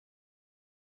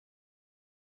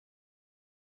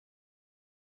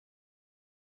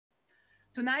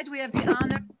Tonight we have the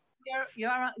honor to hear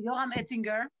Yoram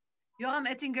Ettinger. Yoram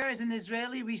Ettinger is an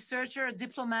Israeli researcher,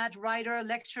 diplomat, writer,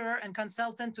 lecturer, and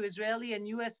consultant to Israeli and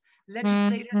U.S.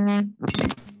 legislators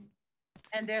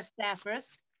and their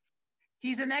staffers.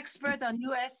 He's an expert on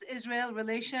U.S.-Israel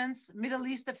relations, Middle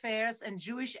East affairs, and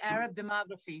Jewish-Arab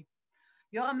demography.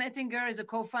 Yoram Ettinger is a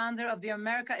co-founder of the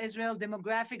America-Israel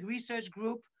Demographic Research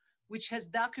Group, which has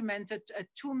documented a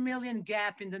 2 million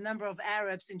gap in the number of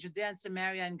Arabs in Judea and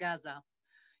Samaria and Gaza.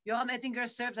 Yoram Ettinger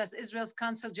served as Israel's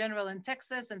Consul General in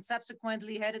Texas and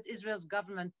subsequently headed Israel's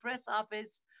government press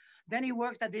office. Then he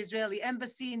worked at the Israeli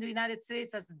Embassy in the United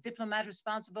States as the diplomat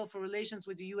responsible for relations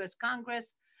with the US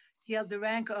Congress. He held the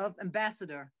rank of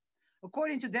ambassador.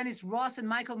 According to Dennis Ross and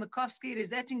Michael Makovsky, it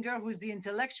is Ettinger who is the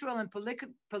intellectual and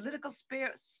political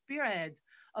spearhead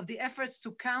of the efforts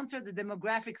to counter the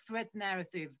demographic threat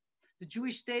narrative. The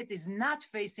Jewish state is not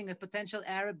facing a potential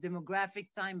Arab demographic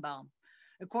time bomb.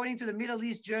 According to the Middle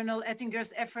East Journal,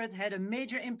 Ettinger's effort had a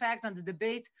major impact on the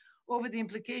debate over the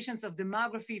implications of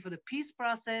demography for the peace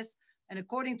process. And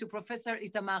according to Professor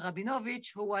Itamar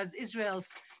Rabinovich, who was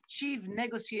Israel's chief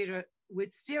negotiator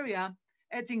with Syria,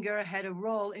 Ettinger had a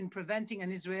role in preventing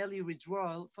an Israeli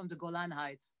withdrawal from the Golan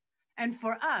Heights. And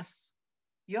for us,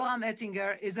 Yoram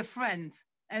Ettinger is a friend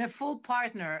and a full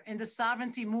partner in the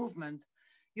sovereignty movement.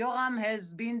 Yoram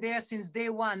has been there since day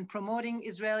one, promoting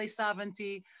Israeli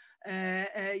sovereignty.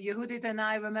 Yehudit and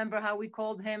I remember how we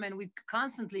called him, and we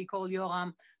constantly call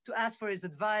Yoram to ask for his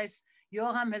advice.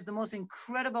 Yoram has the most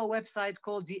incredible website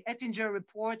called the Ettinger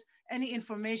Report. Any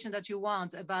information that you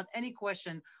want about any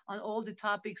question on all the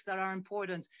topics that are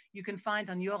important, you can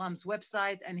find on Yoram's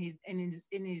website and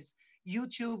in his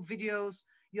YouTube videos.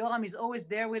 Yoram is always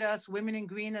there with us, Women in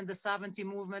Green and the Sovereignty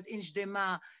Movement, in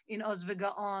Shdema, in Oz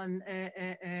Vegaon,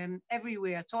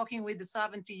 everywhere, talking with the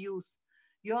sovereignty youth.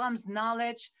 Yoram's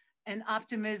knowledge and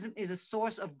optimism is a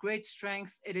source of great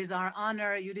strength. It is our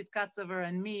honor, Judith Katzover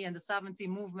and me and the Sovereignty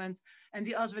Movement and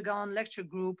the Oz Vegaon Lecture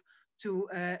Group to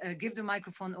give the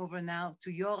microphone over now to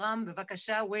Yoram.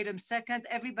 Bevakasha, wait a second.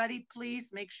 Everybody,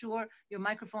 please make sure your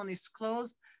microphone is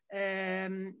closed.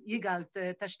 Yigal,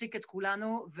 תשתיק את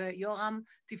כולנו, ויורם,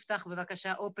 תפתח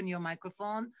בבקשה, open your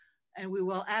microphone, and we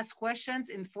will ask questions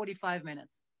in 45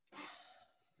 minutes.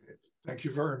 Thank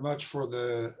you very much for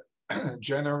the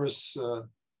generous,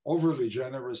 overly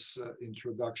generous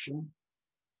introduction.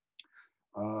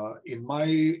 In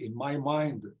my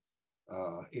mind,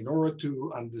 in order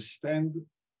to understand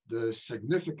the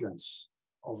significance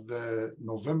of the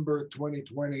November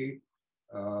 2020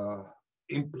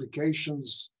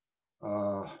 implications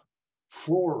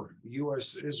for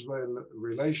U.S.-Israel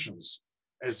relations,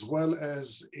 as well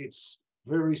as its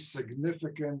very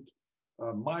significant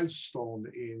milestone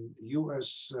in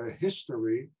U.S.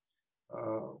 history,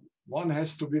 one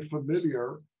has to be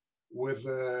familiar with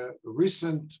a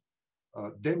recent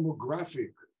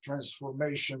demographic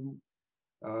transformation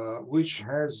which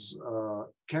has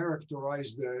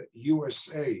characterized the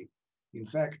USA. In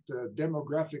fact,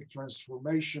 demographic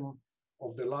transformation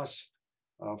of the last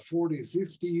 40,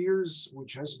 50 years,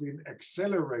 which has been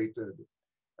accelerated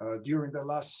during the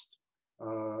last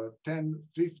 10,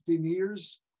 15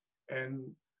 years,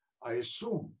 and I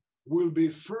assume will be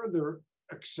further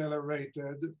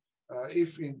accelerated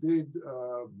if indeed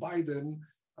Biden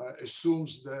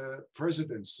assumes the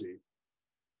presidency.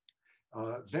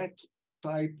 That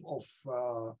type of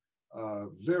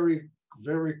very,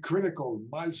 very critical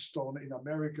milestone in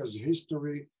America's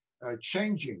history,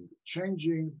 changing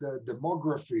the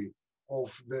demography of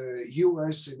the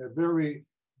US in a very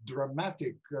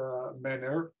dramatic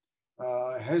manner,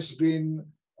 has been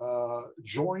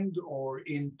joined or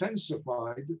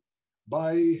intensified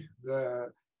by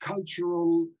the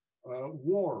cultural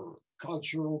war,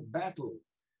 cultural battle,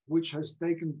 which has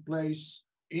taken place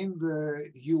in the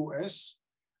US,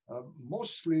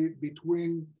 mostly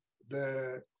between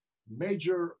the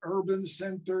major urban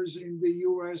centers in the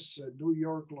US, New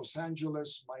York, Los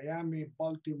Angeles, Miami,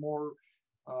 Baltimore,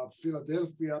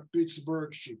 Philadelphia,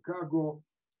 Pittsburgh, Chicago,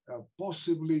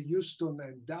 possibly Houston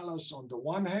and Dallas on the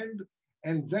one hand,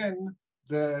 and then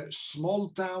the small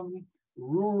town,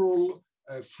 rural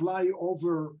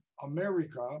flyover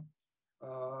America,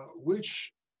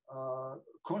 which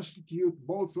constitute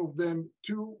both of them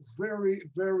two very,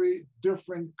 very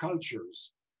different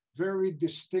cultures, very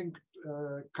distinct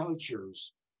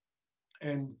cultures.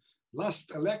 And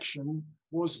last election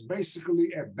was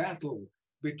basically a battle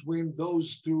between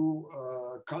those two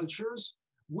cultures,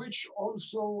 which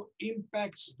also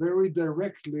impacts very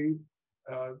directly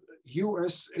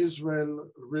US-Israel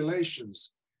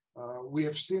relations. We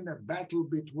have seen a battle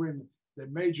between the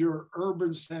major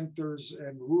urban centers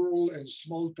and rural and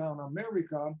small town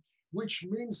America, which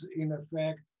means in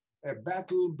effect a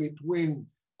battle between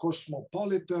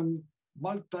cosmopolitan,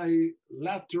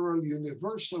 multilateral,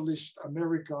 universalist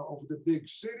America of the big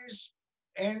cities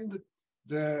and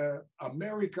the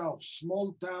America of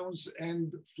small towns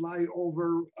and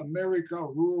flyover America,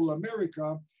 rural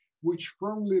America, which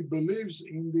firmly believes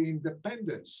in the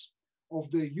independence of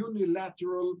the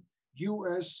unilateral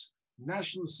US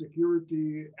national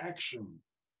security action.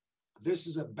 This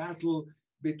is a battle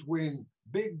between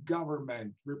big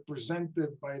government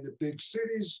represented by the big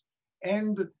cities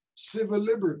and civil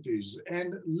liberties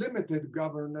and limited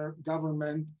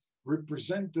government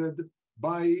represented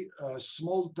by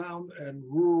small town and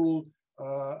rural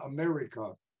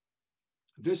America.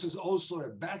 This is also a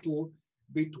battle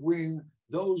between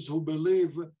those who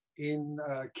believe in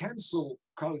cancel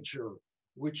culture,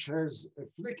 which has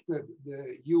afflicted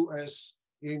the US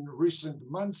in recent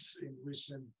months, in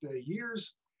recent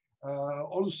years.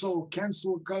 Also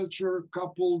cancel culture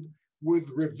coupled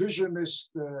with revisionist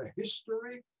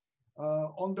history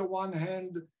on the one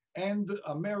hand, and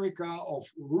America of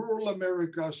rural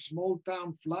America, small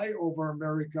town flyover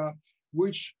America,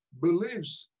 which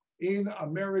believes in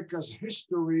America's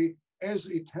history as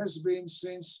it has been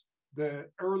since the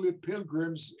early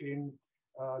pilgrims in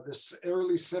the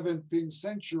early 17th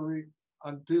century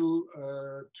until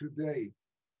today.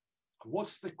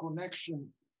 What's the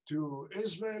connection to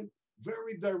Israel?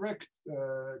 Very direct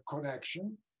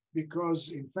connection,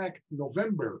 because in fact,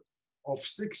 November of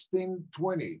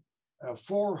 1620,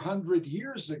 400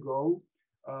 years ago,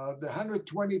 the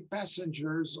 120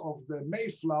 passengers of the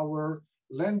Mayflower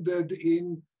landed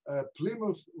in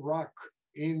Plymouth Rock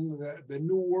in the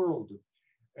New World.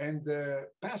 And the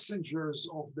passengers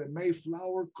of the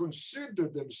Mayflower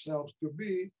considered themselves to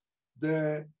be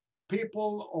the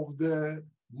people of the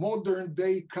modern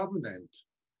day covenant,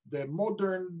 the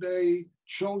modern day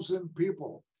chosen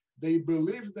people. They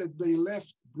believed that they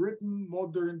left Britain,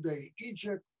 modern day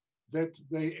Egypt, that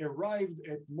they arrived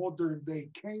at modern day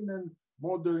Canaan,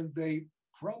 modern day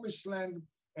Promised Land,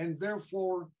 and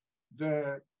therefore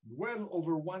the well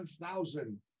over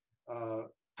 1,000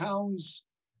 towns,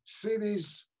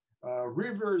 cities,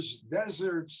 rivers,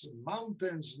 deserts,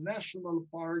 mountains, national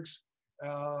parks,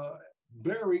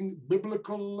 bearing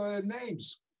biblical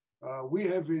names. We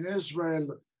have in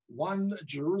Israel one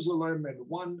Jerusalem and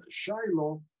one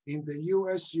Shiloh. In the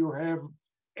US, you have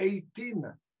 18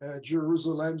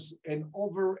 Jerusalems and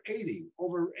over 80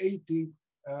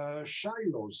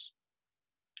 Shilohs.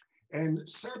 And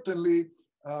certainly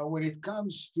when it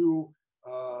comes to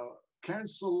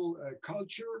cancel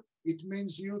culture, it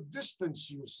means you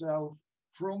distance yourself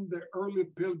from the early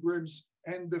pilgrims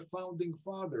and the founding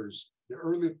fathers. The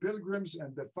early pilgrims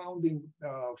and the founding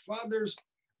fathers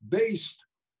based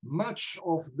much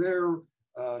of their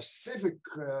civic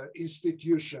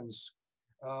institutions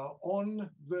on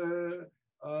the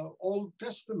Old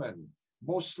Testament,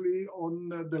 mostly on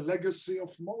the legacy of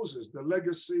Moses, the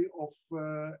legacy of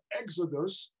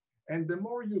Exodus. And the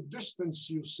more you distance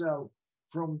yourself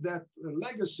from that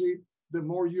legacy, the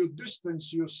more you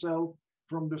distance yourself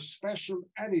from the special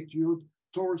attitude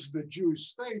towards the Jewish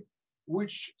state,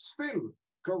 which still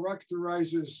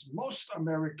characterizes most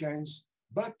Americans,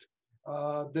 but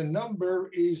the number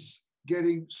is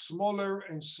getting smaller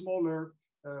and smaller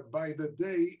by the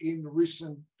day in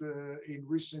recent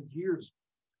years.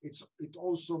 It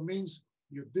also means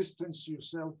you distance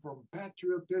yourself from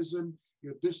patriotism,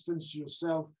 you distance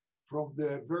yourself from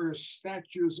the various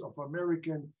statues of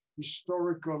American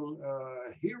historical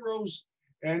heroes,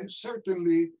 and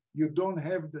certainly you don't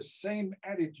have the same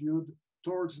attitude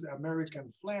towards the American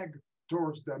flag,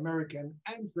 towards the American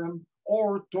anthem,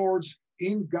 or towards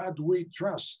 "In God We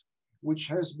Trust," which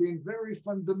has been very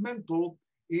fundamental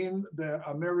in the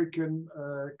American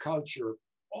culture,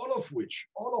 all of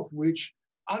which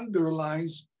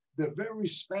underlines the very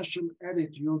special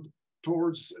attitude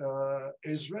towards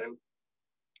Israel.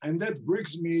 And that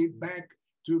brings me back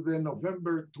to the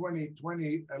November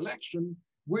 2020 election,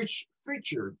 which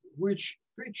featured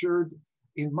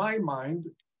in my mind,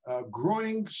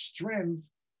 growing strength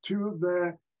to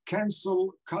the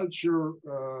cancel culture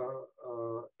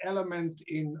element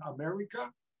in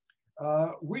America,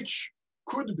 which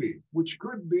could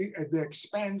be at the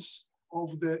expense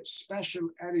of the special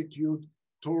attitude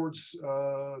towards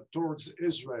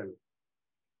Israel.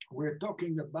 We're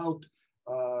talking about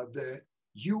the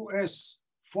US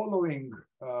following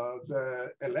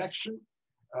the election,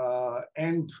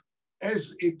 and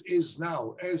as it is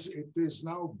now,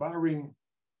 barring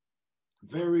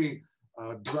very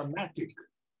dramatic,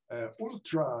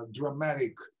 ultra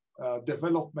dramatic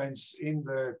developments in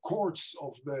the courts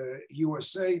of the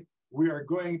USA. We are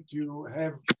going to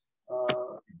have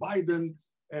Biden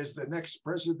as the next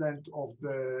president of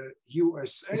the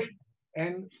USA,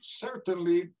 and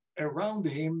certainly around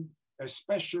him,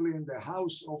 especially in the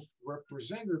House of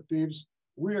Representatives,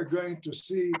 we are going to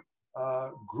see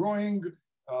growing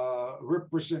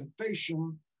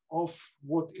representation of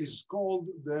what is called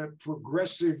the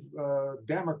progressive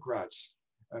Democrats.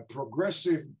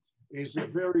 Progressive is a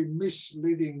very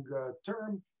misleading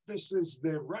term. This is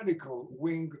the radical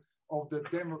wing of the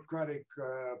Democratic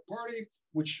Party,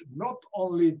 which not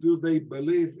only do they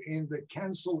believe in the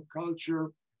cancel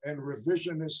culture and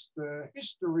revisionist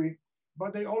history,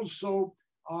 but they also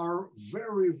are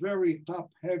very, very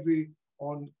top-heavy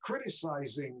on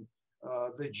criticizing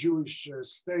the Jewish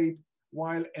state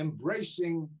while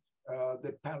embracing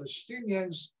the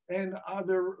Palestinians and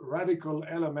other radical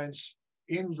elements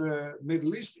in the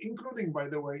Middle East, including, by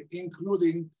the way,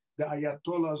 including the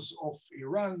Ayatollahs of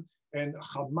Iran and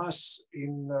Hamas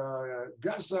in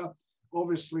Gaza,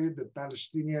 obviously the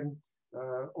Palestinian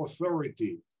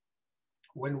Authority.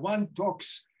 When one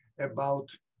talks about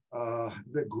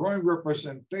the growing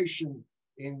representation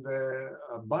in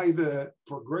by the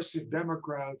progressive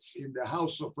Democrats in the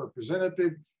House of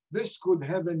Representatives, this could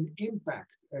have an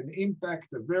impact,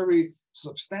 a very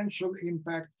substantial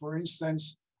impact, for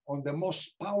instance, on the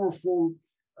most powerful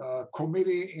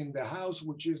committee in the House,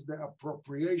 which is the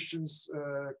Appropriations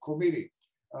Committee.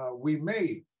 We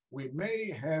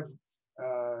may have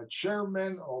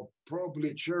chairmen or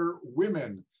probably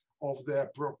chairwomen of the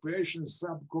Appropriations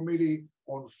Subcommittee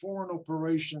on Foreign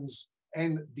Operations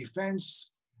and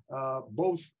Defense.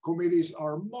 Both committees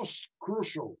are most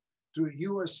crucial to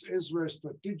U.S.-Israel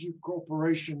strategic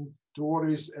cooperation, to what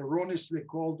is erroneously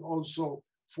called also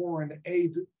foreign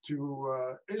aid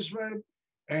to Israel.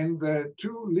 And the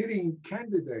two leading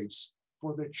candidates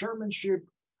for the chairmanship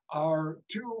are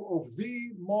two of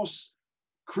the most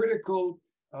critical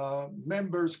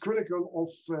members, critical of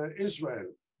Israel,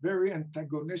 very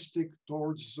antagonistic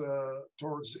towards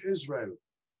Israel.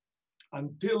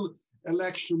 Until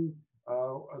election,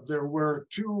 there were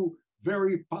two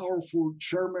very powerful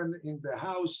chairmen in the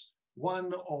House,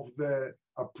 one of the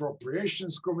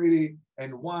Appropriations Committee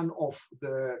and one of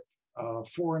the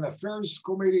Foreign Affairs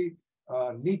Committee,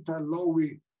 Nita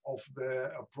Lowey of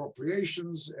the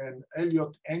Appropriations and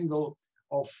Eliot Engel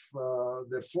of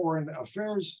the Foreign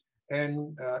Affairs.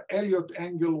 And Eliot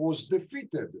Engel was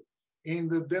defeated in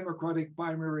the Democratic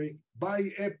primary by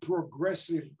a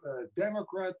progressive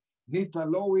Democrat, Nita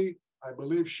Lowey. I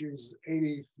believe she's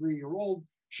 83-year-old.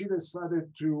 She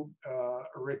decided to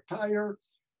retire.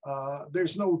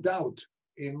 There's no doubt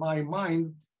in my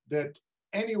mind that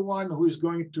anyone who is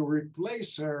going to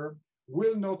replace her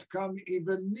will not come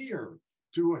even near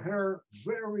to her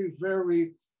very,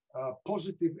 very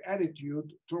positive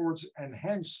attitude towards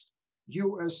enhanced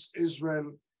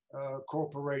U.S.-Israel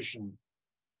cooperation.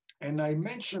 And I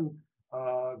mentioned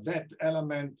that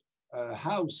element,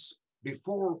 House,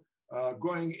 before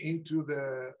going into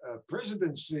the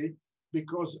presidency,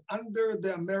 because under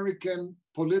the American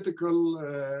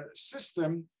political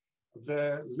system,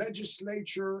 the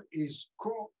legislature is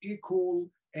co-equal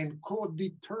and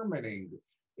co-determining.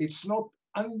 It's not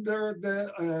under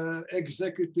the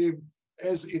executive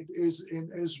as it is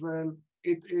in Israel.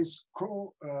 It is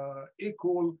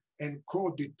co-equal and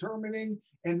co-determining,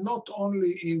 and not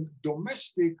only in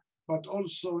domestic, but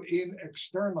also in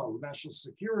external national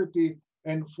security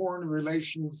and foreign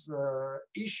relations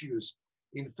issues.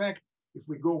 In fact, if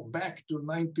we go back to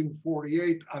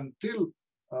 1948 until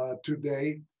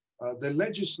today, the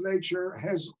legislature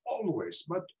has always,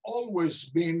 but always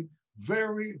been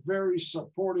very, very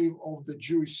supportive of the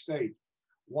Jewish state,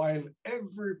 while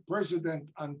every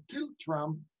president until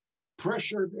Trump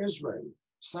pressured Israel.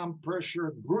 Some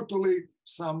pressured brutally,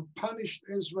 some punished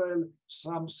Israel,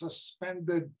 some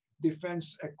suspended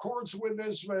defense accords with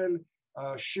Israel,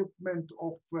 shipment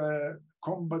of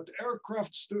combat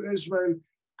aircrafts to Israel.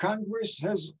 Congress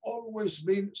has always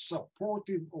been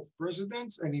supportive of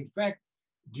presidents. And in fact,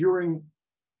 during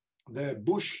the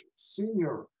Bush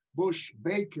Senior,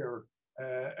 Bush-Baker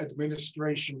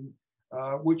administration,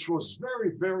 which was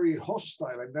very, very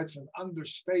hostile, and that's an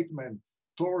understatement,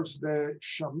 towards the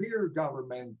Shamir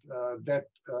government that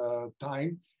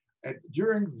time.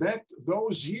 During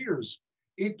those years,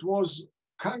 it was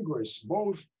Congress,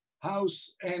 both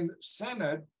House and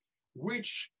Senate,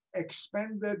 which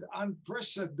expanded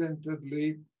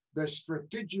unprecedentedly the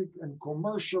strategic and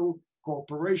commercial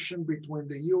cooperation between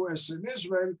the US and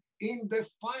Israel in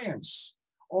defiance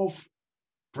of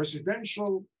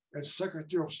presidential and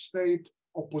Secretary of State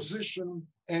opposition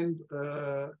and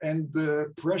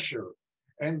pressure.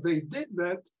 And they did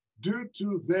that due to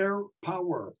their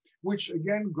power, which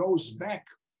again goes back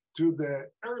to the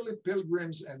early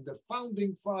pilgrims and the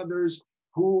founding fathers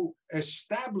who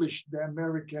established the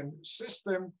American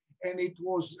system, and it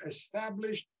was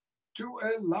established to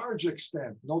a large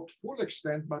extent, not full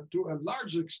extent, but to a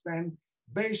large extent,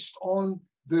 based on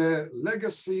the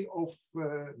legacy of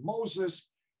Moses,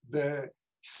 the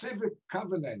civic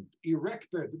covenant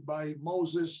erected by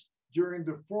Moses during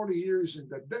the 40 years in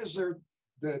the desert,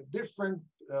 the different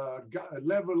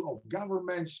level of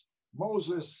governments,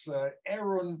 Moses,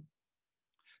 Aaron,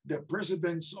 the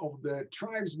presidents of the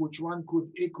tribes, which one could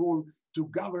equal to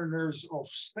governors of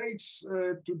states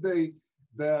today,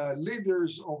 the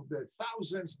leaders of the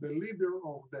thousands, the leader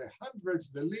of the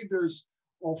hundreds, the leaders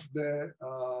of the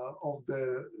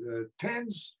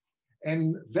tens,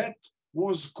 and that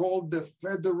was called the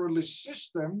federalist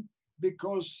system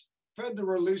because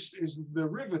federalist is the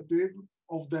derivative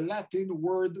of the Latin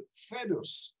word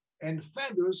fedus, and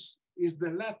fedus is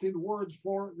the Latin word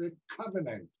for the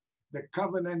covenant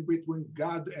between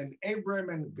God and Abraham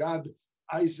and God,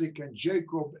 Isaac and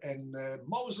Jacob and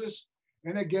Moses.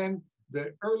 And again,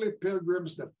 the early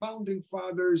pilgrims, the founding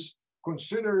fathers,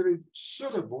 considered it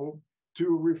suitable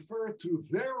to refer to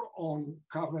their own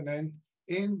covenant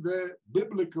in the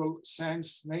biblical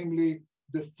sense, namely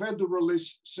the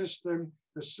federalist system,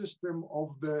 the system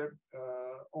of the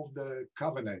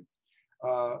covenant.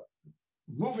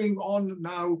 Moving on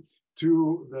now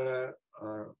to the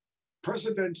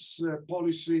president's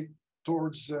policy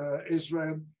towards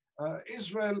Israel.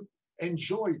 Israel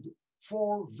enjoyed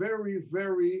 4 very,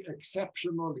 very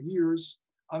exceptional years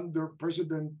under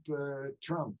President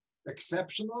Trump.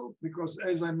 Exceptional because,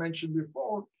 as I mentioned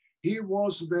before, he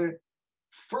was the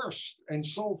first and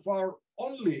so far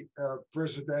only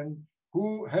president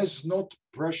who has not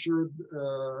pressured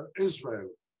Israel.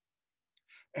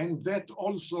 And that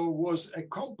also was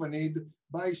accompanied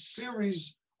by a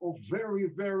series of very,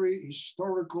 very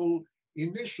historical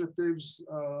initiatives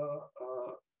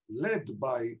led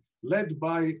by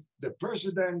the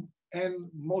president and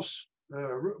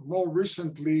more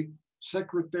recently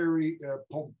Secretary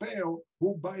Pompeo,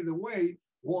 who, by the way,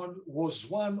 was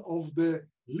one of the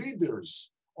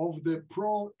leaders of the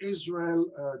pro-Israel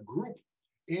group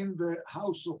in the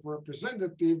House of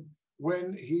Representatives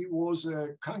when he was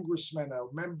a congressman,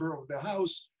 a member of the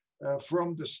House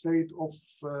from the state of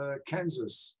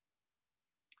Kansas.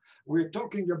 We're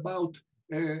talking about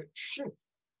a shift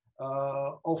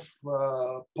of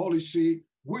policy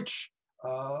which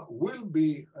will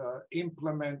be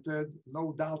implemented,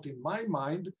 no doubt in my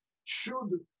mind,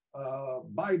 should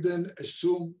Biden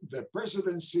assume the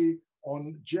presidency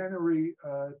on January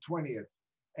 20th.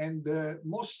 And the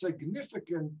most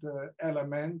significant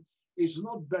element is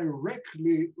not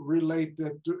directly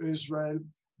related to Israel,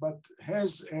 but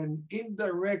has an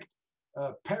indirect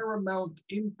paramount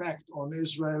impact on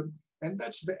Israel, and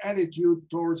that's the attitude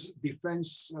towards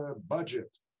defense budget.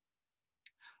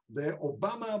 The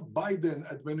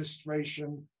Obama-Biden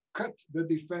administration cut the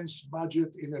defense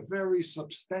budget in a very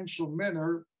substantial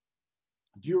manner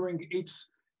during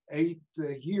its 8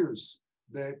 years.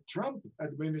 The Trump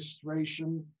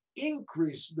administration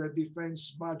increased the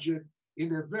defense budget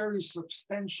in a very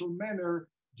substantial manner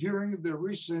during the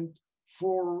recent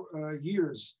 4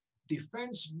 years.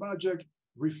 Defense budget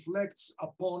reflects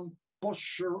upon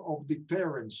posture of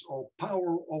deterrence or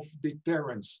power of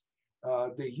deterrence.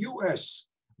 The US,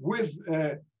 with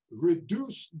a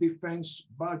reduced defense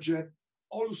budget,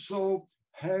 also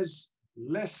has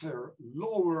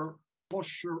lower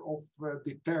posture of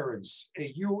deterrence.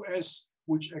 A US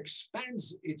which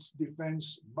expands its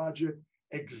defense budget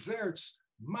exerts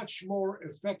much more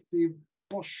effective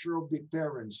posture of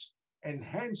deterrence.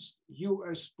 Enhanced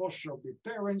US posture of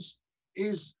deterrence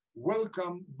is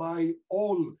welcomed by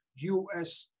all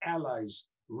US allies.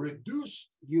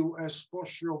 Reduced US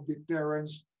posture of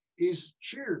deterrence is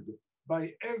cheered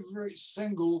by every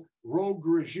single rogue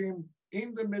regime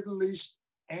in the Middle East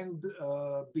and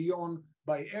beyond,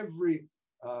 by every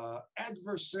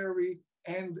adversary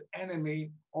and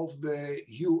enemy of the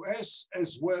US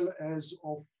as well as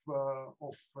of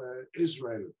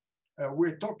Israel.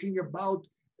 We're talking about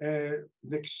an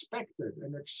expected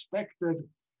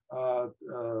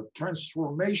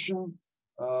transformation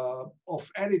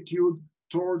of attitude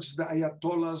towards the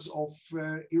Ayatollahs of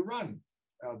Iran.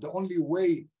 The only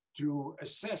way to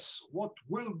assess what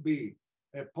will be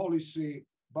a policy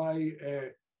by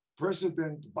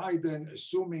President Biden,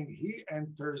 assuming he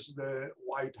enters the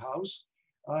White House,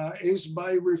 is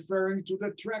by referring to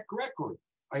the track record.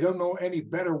 I don't know any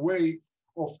better way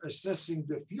of assessing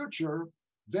the future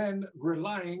than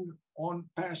relying on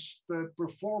past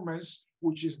performance,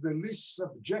 which is the least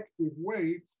subjective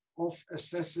way of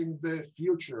assessing the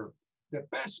future. The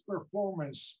past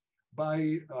performance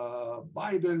by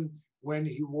Biden when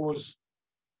he was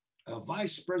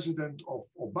vice president of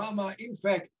Obama, in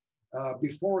fact,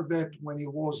 before that when he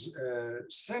was a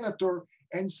senator,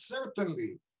 and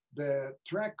certainly the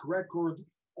track record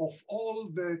of all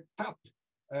the top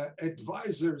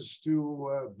advisors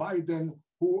to Biden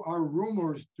who are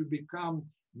rumored to become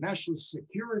national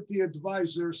security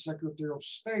advisor, secretary of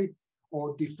state,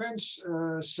 or defense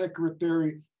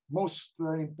secretary. Most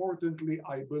importantly,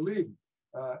 I believe,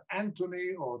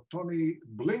 Antony or Tony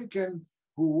Blinken,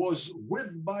 who was with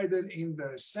Biden in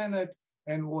the Senate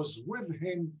and was with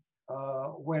him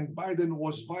when Biden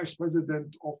was vice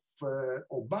president of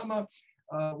Obama.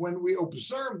 When we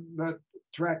observe that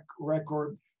track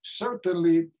record,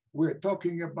 certainly we're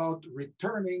talking about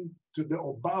returning to the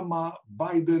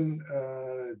Obama-Biden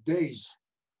days,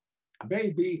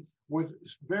 maybe with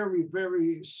very,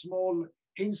 very small,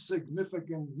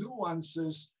 insignificant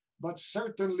nuances, but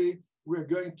certainly we're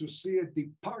going to see a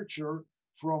departure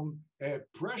from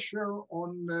pressure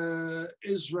on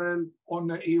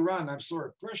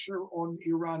pressure on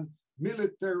Iran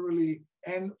militarily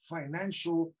and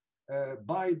financial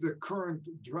by the current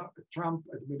Trump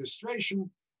administration,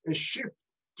 a shift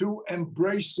to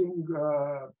embracing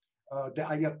the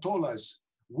Ayatollahs.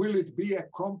 Will it be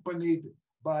accompanied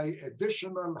by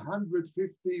additional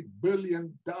 $150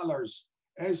 billion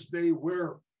as they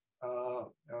were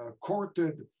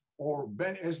courted or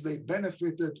as they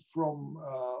benefited from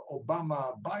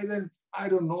Obama-Biden? I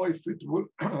don't know if it will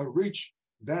reach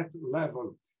that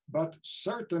level, but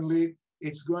certainly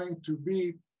it's going to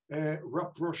be a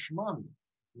rapprochement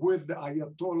with the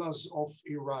Ayatollahs of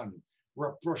Iran.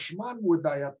 Rapprochement with the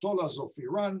Ayatollahs of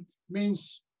Iran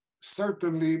means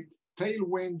certainly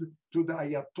tailwind to the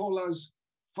Ayatollahs'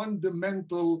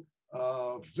 fundamental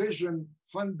vision,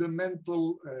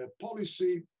 fundamental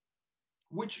policy,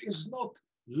 which is not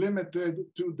limited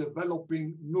to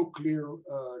developing nuclear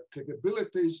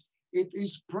capabilities. It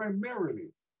is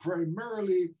primarily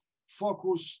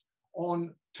focused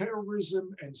on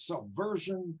terrorism and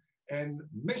subversion and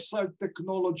missile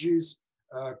technologies,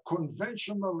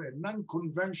 conventional and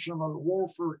non-conventional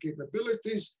warfare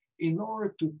capabilities in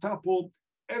order to topple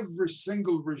every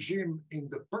single regime in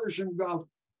the Persian Gulf,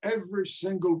 every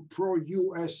single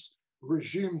pro-US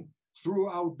regime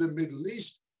throughout the Middle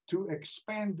East, to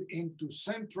expand into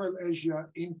Central Asia,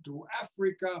 into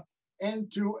Africa,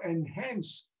 and to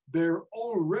enhance their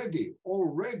already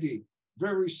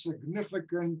very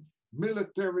significant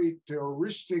military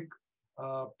terroristic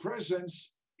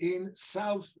presence in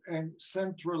South and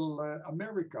Central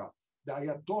America. The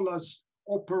Ayatollahs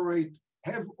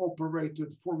have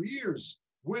operated for years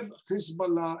with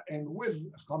Hezbollah and with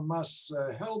Hamas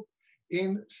help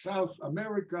in South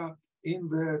America, in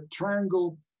the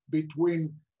triangle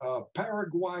between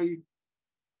Paraguay,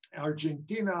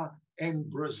 Argentina, and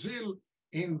Brazil,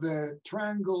 in the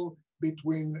triangle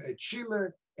between Chile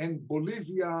and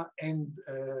Bolivia and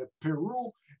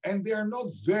Peru, and they are not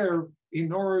there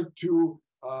in order to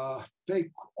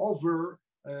take over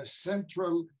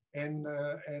Central and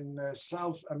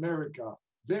South America.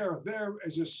 They are there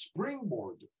as a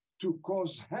springboard to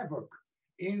cause havoc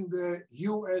in the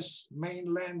US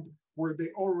mainland, where they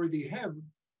already have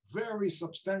very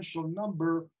substantial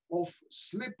number of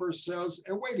sleeper cells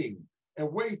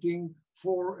awaiting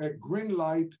for a green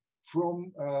light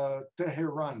from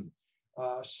Tehran.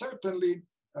 Certainly,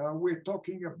 we're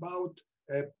talking about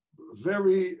a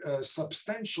very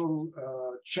substantial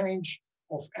change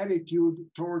of attitude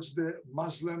towards the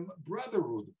Muslim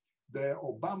Brotherhood. The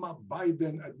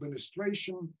Obama-Biden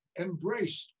administration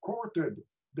embraced, courted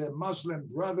the Muslim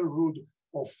Brotherhood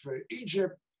of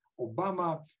Egypt.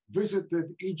 Obama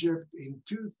visited Egypt in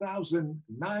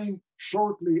 2009,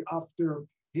 shortly after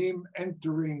him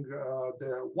entering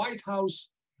the White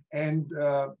House, and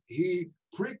he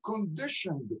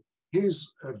preconditioned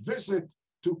his visit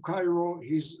to Cairo,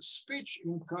 his speech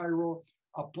in Cairo,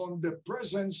 upon the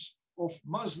presence of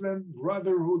Muslim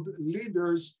Brotherhood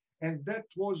leaders, and that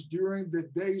was during the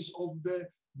days of the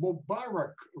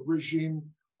Mubarak regime,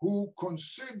 who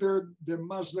considered the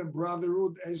Muslim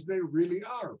Brotherhood as they really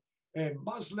are, a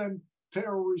Muslim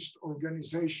terrorist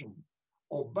organization.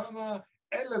 Obama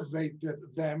elevated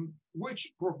them,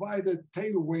 which provided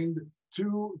tailwind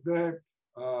to the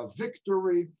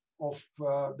victory of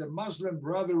the Muslim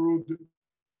Brotherhood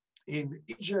in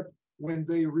Egypt when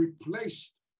they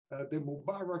replaced the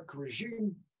Mubarak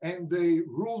regime, and they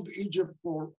ruled Egypt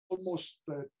for almost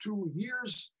 2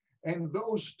 years. And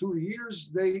those 2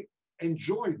 years, they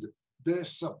enjoyed the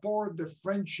support, the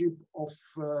friendship of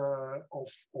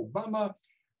Obama,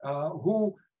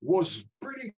 who was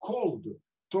pretty cold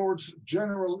towards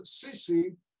General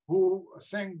Sisi, who,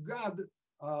 thank God,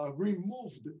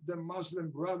 removed the Muslim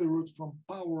Brotherhood from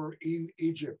power in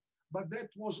Egypt. But that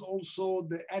was also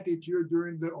the attitude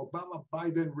during the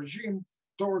Obama-Biden regime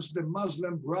towards the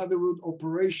Muslim Brotherhood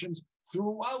operations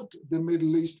throughout the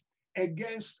Middle East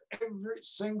against every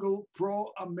single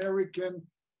pro-American,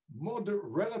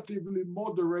 relatively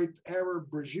moderate Arab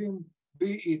regime,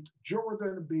 be it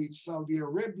Jordan, be it Saudi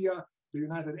Arabia, the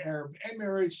United Arab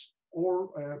Emirates,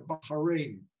 or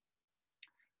Bahrain.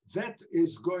 That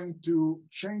is going to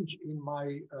change in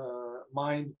my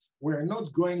mind. We're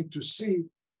not going to see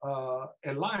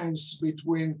alliance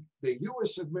between the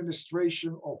US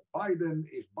administration of Biden,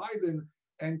 if Biden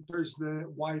enters the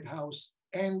White House,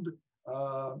 and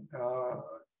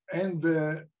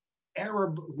the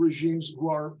Arab regimes who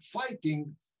are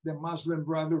fighting the Muslim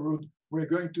Brotherhood. We're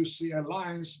going to see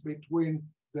alliance between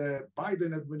the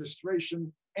Biden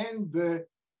administration and the,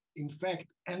 in fact,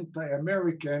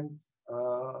 anti-American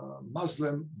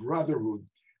Muslim Brotherhood.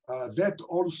 That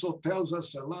also tells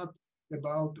us a lot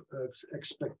about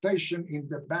expectation in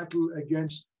the battle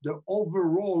against the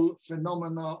overall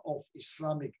phenomena of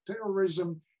Islamic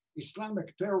terrorism.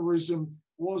 Islamic terrorism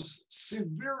was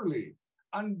severely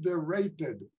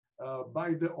underrated by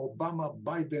the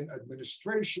Obama-Biden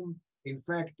administration. In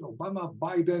fact,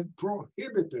 Obama-Biden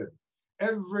prohibited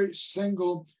every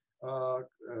single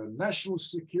national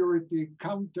security,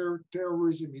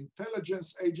 counter-terrorism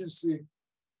intelligence agency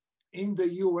in the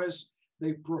US.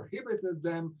 They prohibited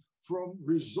them from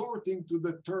resorting to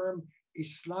the term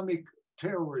Islamic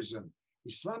terrorism.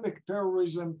 Islamic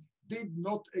terrorism did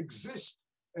not exist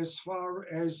as far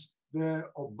as the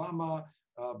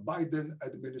Obama-Biden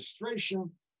administration.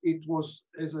 It was,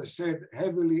 as I said,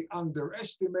 heavily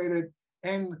underestimated.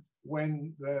 And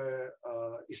when the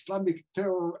Islamic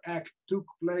Terror Act took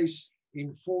place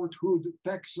in Fort Hood,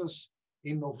 Texas,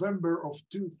 in November of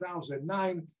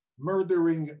 2009,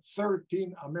 murdering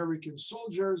 13 American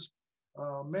soldiers,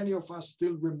 many of us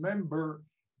still remember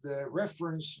the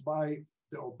reference by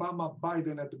the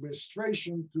Obama-Biden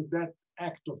administration to that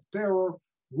act of terror,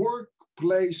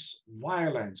 workplace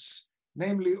violence,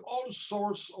 namely all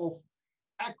sorts of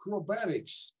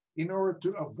acrobatics in order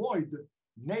to avoid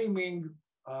naming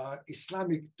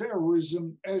Islamic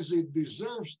terrorism as it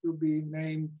deserves to be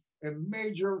named, a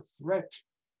major threat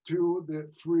to the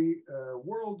free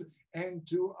world and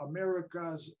to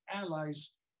America's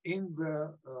allies in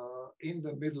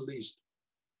the Middle East.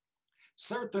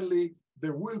 Certainly,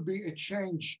 there will be a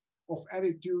change of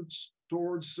attitudes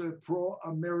towards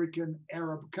pro-American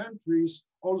Arab countries,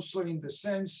 also in the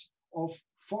sense of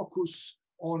focus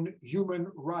on human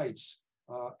rights.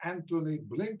 Antony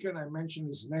Blinken, I mentioned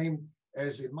his name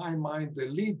as, in my mind, the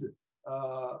lead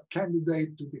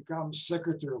candidate to become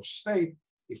Secretary of State.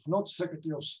 If not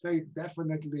Secretary of State,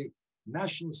 definitely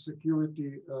National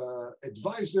Security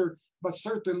Advisor, but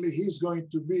certainly he's going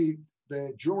to be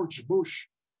the George Bush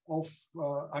of,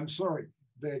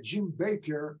 the Jim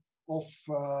Baker of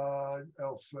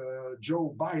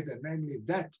Joe Biden, namely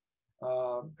that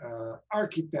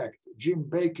architect, Jim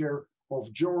Baker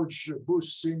of George Bush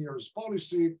Sr.'s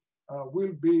policy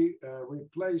will be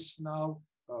replaced now,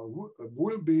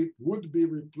 would be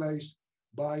replaced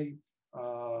by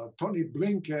Tony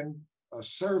Blinken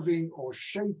serving or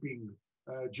shaping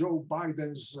Joe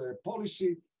Biden's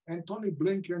policy. And Tony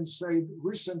Blinken said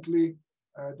recently,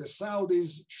 the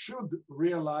Saudis should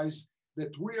realize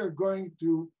that we are going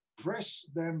to press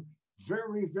them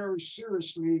very, very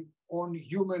seriously on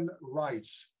human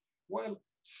rights. Well,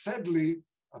 sadly,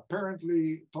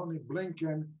 apparently Tony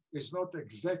Blinken is not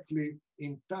exactly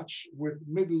in touch with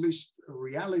Middle East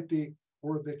reality,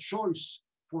 or the choice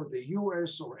for the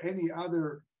US or any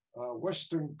other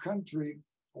Western country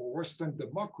or Western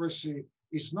democracy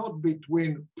is not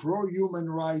between pro-human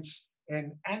rights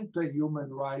and anti-human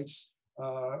rights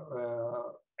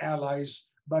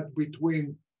allies, but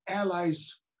between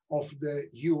allies of the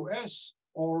US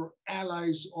or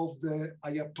allies of the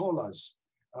Ayatollahs.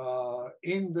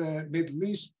 In the Middle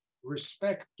East,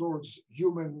 respect towards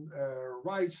human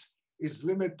rights is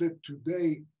limited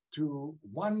today to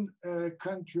one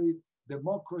country.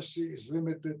 Democracy is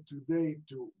limited today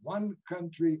to one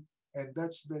country, and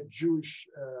that's the Jewish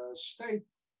state.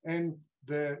 And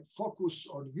the focus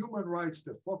on human rights,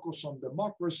 the focus on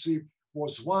democracy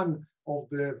was one of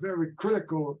the very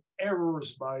critical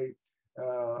errors by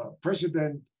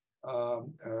President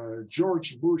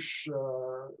George Bush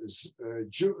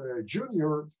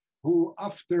Jr., who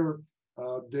after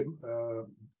the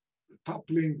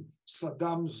toppling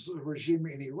Saddam's regime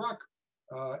in Iraq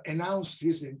announced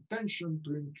his intention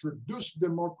to introduce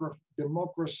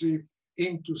democracy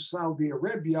into Saudi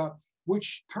Arabia,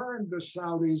 which turned the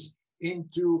Saudis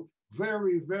into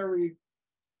very, very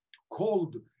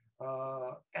cold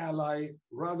ally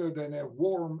rather than a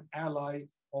warm ally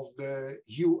of the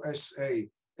USA.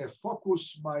 A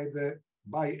focus by a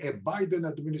Biden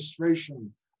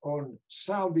administration on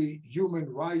Saudi human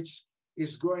rights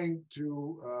is going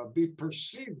to be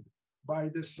perceived by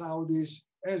the Saudis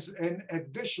as an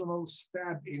additional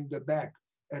stab in the back,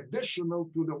 additional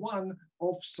to the one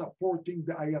of supporting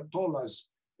the Ayatollahs.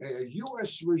 A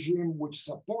US regime which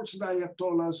supports the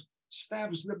Ayatollahs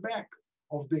stabs the back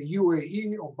of the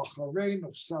UAE, of Bahrain,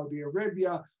 of Saudi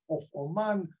Arabia, of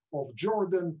Oman, of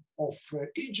Jordan, of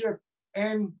Egypt,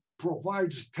 and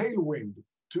provides tailwind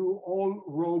to all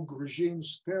rogue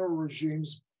regimes, terror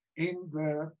regimes in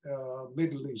the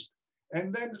Middle East.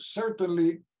 And then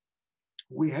certainly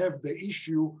we have the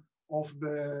issue of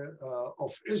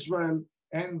Israel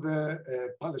and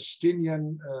the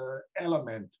Palestinian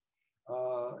element.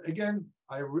 Again,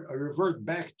 I revert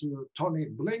back to Tony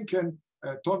Blinken.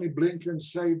 Tony Blinken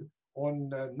said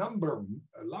on a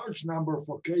large number of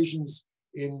occasions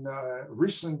in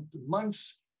recent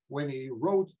months when he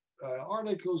wrote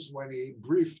articles, when he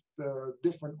briefed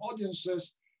different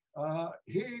audiences,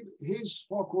 his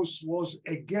focus was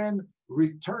again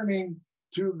returning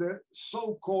to the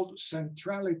so-called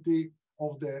centrality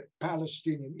of the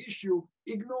Palestinian issue,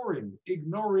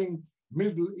 ignoring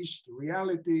Middle East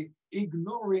reality,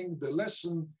 ignoring the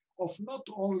lesson of not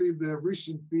only the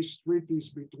recent peace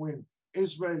treaties between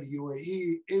Israel,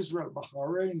 UAE, Israel,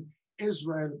 Bahrain,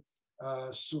 Israel,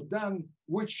 Sudan,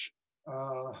 which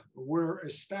were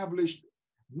established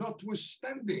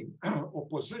notwithstanding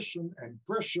opposition and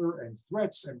pressure and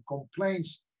threats and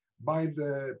complaints by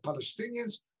the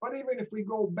Palestinians. But even if we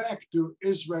go back to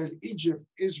Israel, Egypt,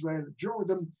 Israel,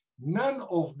 Jordan, none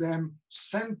of them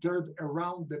centered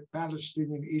around the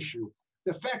Palestinian issue.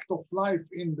 The fact of life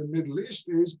in the Middle East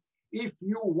is if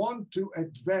you want to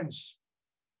advance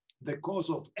the cause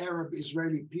of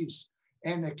Arab-Israeli peace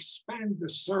and expand the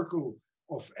circle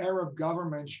of Arab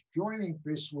governments joining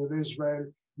peace with Israel,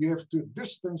 you have to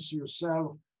distance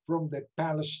yourself from the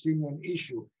Palestinian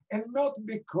issue. And not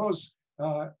because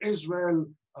Israel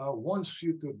wants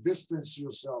you to distance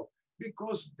yourself,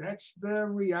 because that's the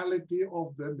reality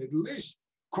of the Middle East.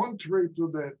 Contrary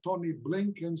to the Tony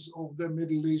Blinkens of the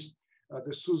Middle East,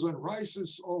 the Susan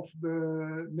Rices of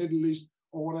the Middle East,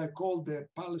 or what I call the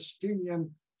Palestine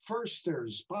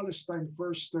firsters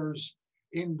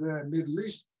in the Middle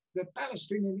East, the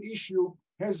Palestinian issue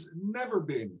has never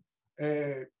been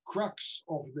a crux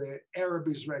of the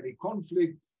Arab-Israeli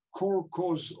conflict, core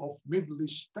cause of Middle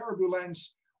East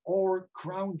turbulence, or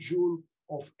crown jewel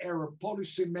of Arab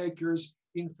policymakers.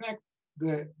 In fact,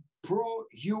 the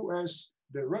pro-US,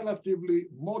 the relatively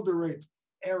moderate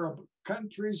Arab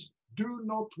countries do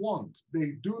not want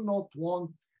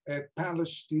a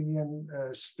Palestinian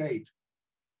state.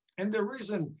 And the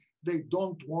reason they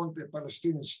don't want a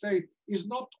Palestinian state is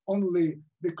not only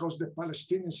because the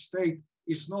Palestinian state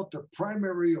is not a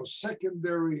primary or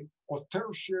secondary or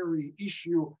tertiary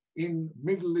issue in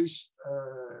Middle East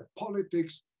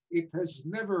politics. It has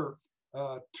never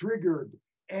triggered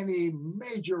any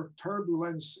major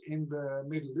turbulence in the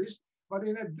Middle East. But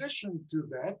in addition to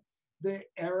that, the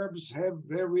Arabs have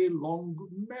very long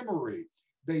memory.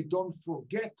 They don't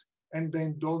forget and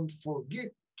then don't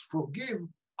forgive,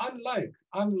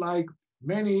 unlike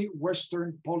many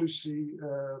Western policy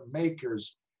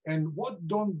makers. And what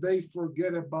don't they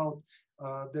forget about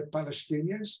the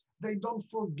Palestinians? They don't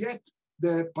forget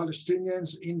the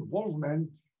Palestinians' involvement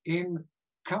in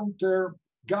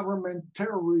counter-government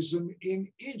terrorism in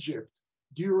Egypt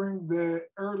during the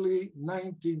early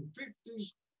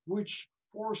 1950s, which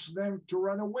forced them to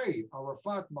run away.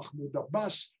 Arafat, Mahmoud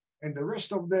Abbas, and the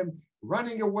rest of them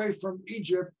running away from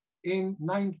Egypt in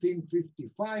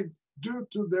 1955 due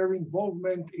to their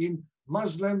involvement in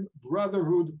Muslim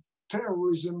Brotherhood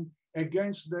terrorism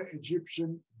against the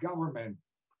Egyptian government.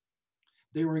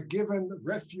 They were given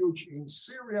refuge in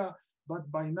Syria, but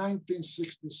by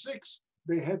 1966,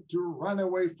 they had to run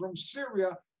away from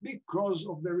Syria because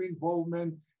of their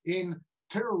involvement in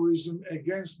terrorism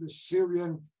against the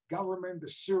Syrian government, the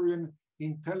Syrian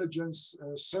intelligence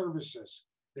services.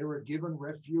 They were given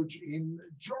refuge in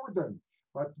Jordan,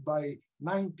 but by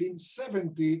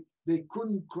 1970, they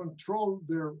couldn't control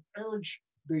their urge.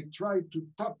 They tried to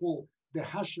topple the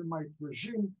Hashemite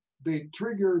regime. They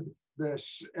triggered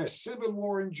a civil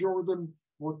war in Jordan,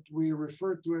 what we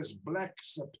refer to as Black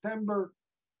September,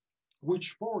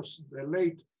 which forced the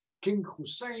late King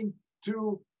Hussein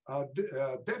to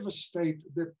devastate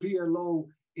the PLO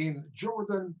in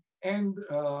Jordan and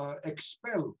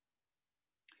expel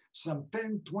some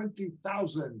 10,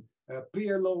 20,000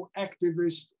 PLO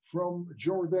activists from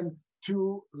Jordan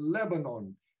to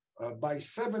Lebanon. By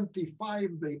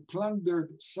 75, they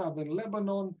plundered southern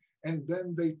Lebanon, and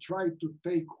then they tried to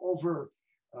take over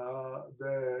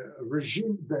the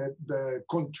regime, the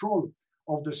control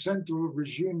of the central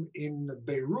regime in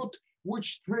Beirut,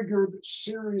 which triggered a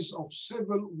series of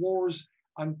civil wars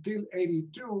until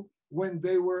 82, when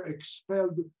they were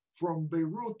expelled from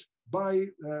Beirut by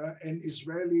an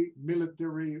Israeli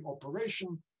military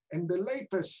operation. And the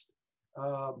latest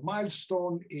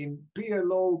milestone in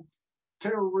PLO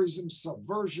terrorism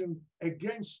subversion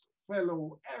against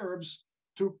fellow Arabs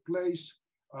took place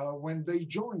when they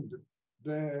joined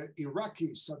the Iraqi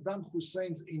Saddam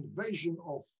Hussein's invasion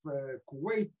of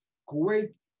Kuwait,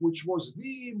 which was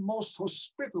the most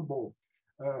hospitable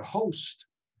host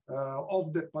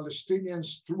of the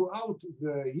Palestinians throughout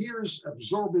the years,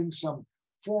 absorbing some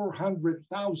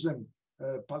 400,000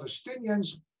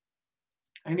 Palestinians.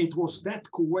 And it was that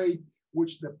Kuwait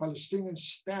which the Palestinians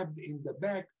stabbed in the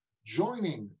back,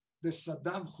 joining the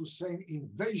Saddam Hussein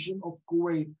invasion of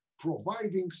Kuwait,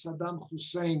 providing Saddam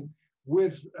Hussein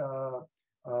with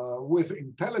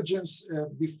intelligence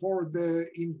before the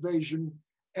invasion,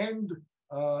 and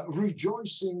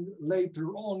rejoicing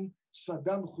later on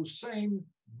Saddam Hussein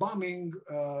bombing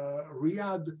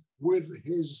Riyadh with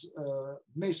his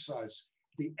missiles.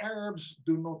 The Arabs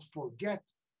do not forget,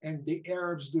 and the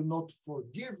Arabs do not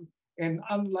forgive. And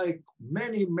unlike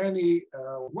many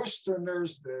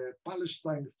Westerners, the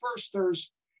Palestine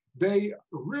firsters, they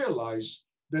realize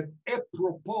that a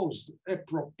proposed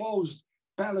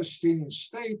Palestinian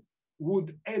state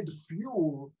would add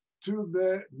fuel to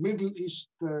the Middle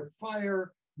East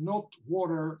fire, not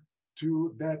water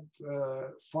to that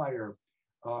fire.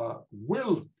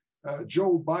 Will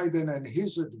Joe Biden and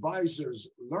his advisors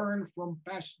learn from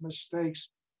past mistakes?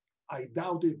 I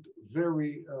doubt it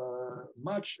very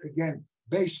much, again,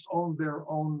 based on their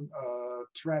own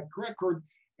track record.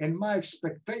 And my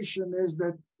expectation is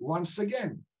that once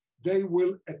again, they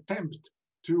will attempt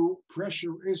to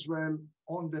pressure Israel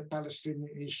on the Palestinian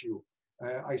issue.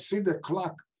 I see the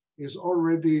clock is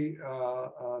already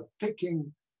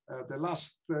ticking the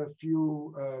last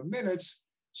few minutes,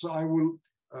 so I will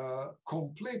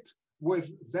complete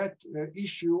with that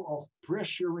issue of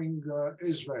pressuring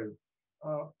Israel.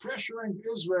 Pressuring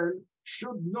Israel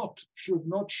should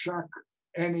not shock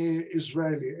any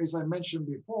Israeli. As I mentioned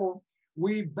before,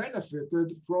 we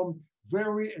benefited from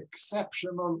very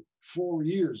exceptional 4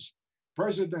 years.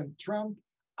 President Trump,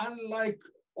 unlike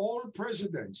all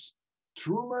presidents,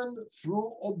 Truman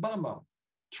through Obama,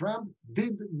 Trump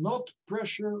did not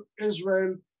pressure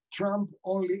Israel. Trump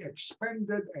only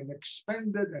expanded and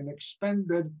expanded and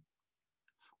expanded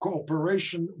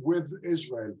cooperation with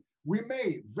Israel. We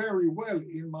may very well,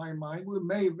 in my mind, we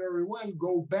may very well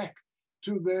go back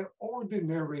to the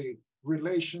ordinary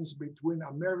relations between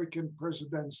American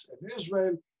presidents and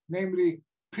Israel, namely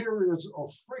periods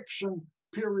of friction,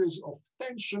 periods of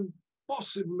tension,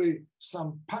 possibly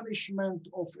some punishment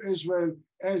of Israel,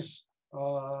 as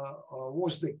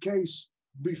was the case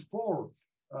before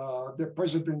the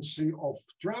presidency of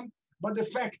Trump. But the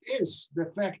fact is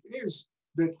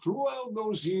that throughout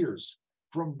those years,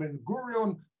 from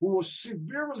Ben-Gurion, who was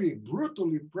severely,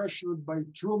 brutally pressured by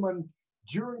Truman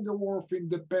during the War of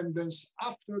Independence,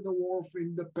 after the War of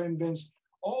Independence,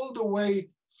 all the way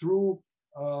through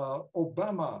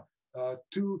Obama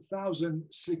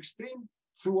 2016,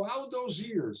 throughout those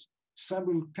years,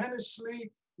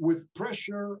 simultaneously with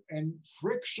pressure and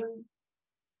friction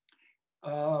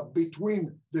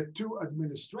between the two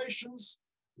administrations,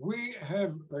 we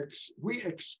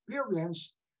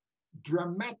experienced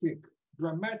dramatic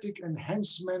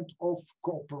enhancement of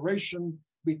cooperation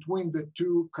between the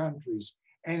two countries.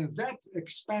 And that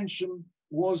expansion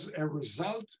was a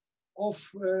result of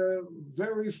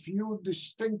very few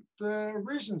distinct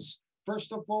reasons.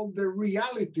 First of all, the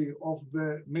reality of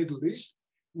the Middle East,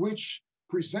 which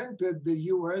presented the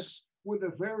US with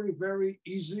a very, very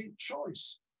easy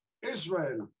choice.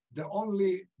 Israel, the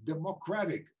only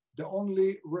democratic, the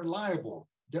only reliable,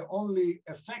 the only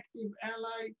effective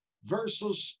ally,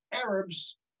 versus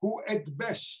Arabs who at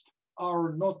best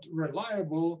are not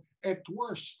reliable, at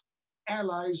worst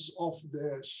allies of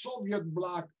the Soviet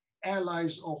bloc,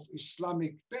 allies of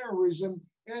Islamic terrorism,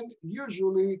 and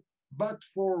usually, but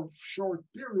for short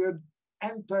period,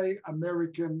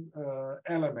 anti-American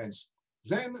elements.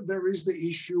 Then there is the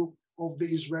issue of the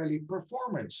Israeli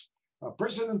performance.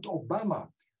 President Obama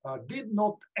did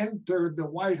not enter the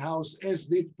White House, as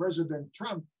did President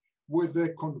Trump, with the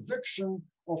conviction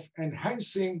of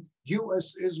enhancing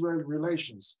US-Israel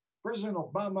relations. President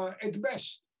Obama, at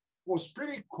best, was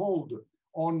pretty cold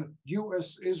on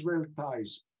US-Israel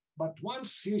ties. But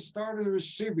once he started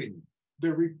receiving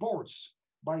the reports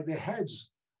by the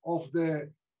heads of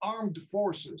the armed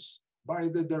forces, by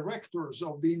the directors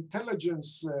of the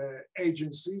intelligence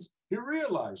agencies, he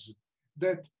realized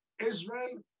that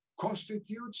Israel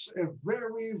constitutes a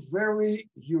very, very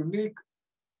unique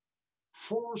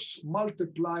force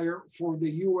multiplier for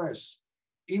the US.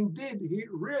 Indeed, he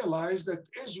realized that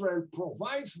Israel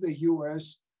provides the US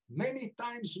many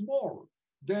times more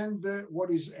than what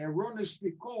is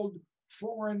erroneously called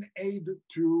foreign aid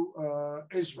to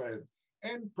Israel.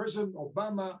 And President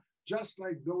Obama, just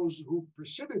like those who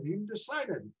preceded him,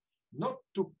 decided not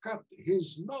to cut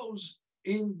his nose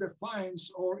in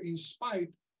defiance or in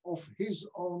spite of his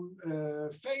own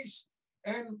face,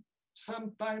 and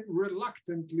sometime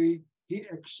reluctantly, he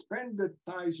expanded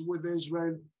ties with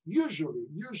Israel,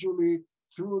 usually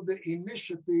through the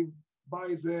initiative by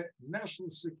the national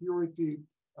security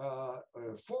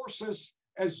forces,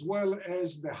 as well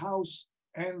as the House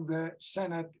and the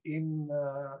Senate in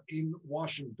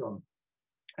Washington.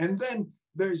 And then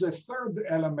there's a third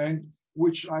element,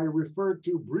 which I referred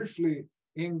to briefly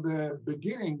in the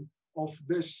beginning of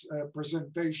this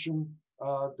presentation,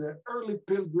 the early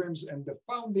pilgrims and the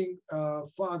founding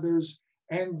fathers,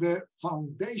 and the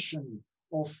foundation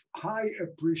of high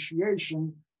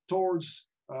appreciation towards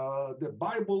the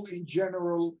Bible in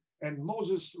general and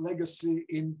Moses' legacy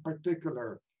in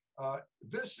particular.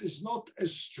 This is not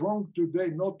as strong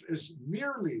today, not as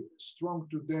nearly strong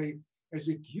today as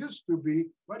it used to be,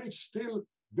 but it's still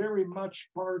very much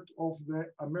part of the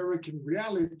American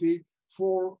reality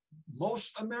for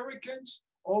most Americans,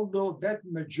 although that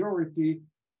majority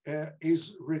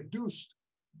is reduced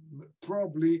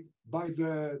probably by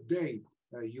the day.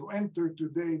 You enter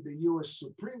today the US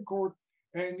Supreme Court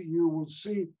and you will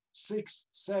see 6,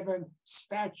 7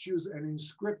 statues and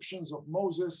inscriptions of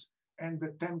Moses and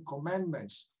the 10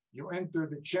 Commandments. You enter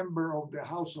the chamber of the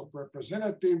House of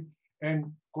Representatives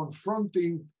and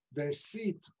confronting the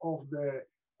seat of the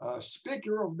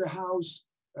Speaker of the House,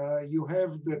 you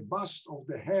have the bust of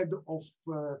the head of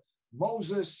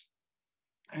Moses.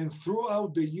 And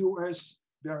throughout the US,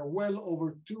 there are well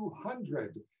over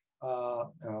 200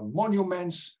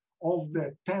 monuments of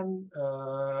the 10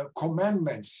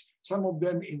 commandments, some of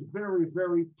them in very,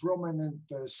 very prominent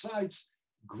sites,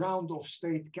 ground of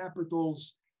state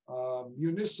capitals,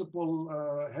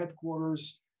 municipal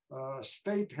headquarters,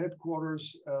 state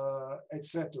headquarters,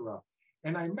 etc.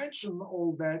 And I mention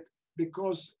all that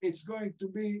because it's going to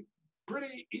be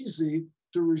pretty easy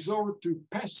to resort to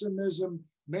pessimism,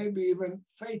 maybe even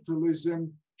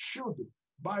fatalism, should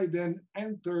Biden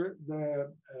enter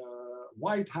the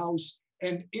White House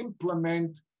and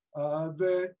implement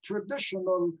the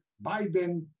traditional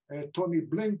Biden, Tony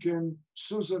Blinken,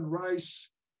 Susan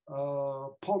Rice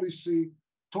policy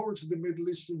towards the Middle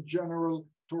East in general,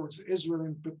 towards Israel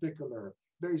in particular.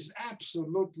 There is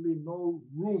absolutely no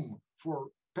room for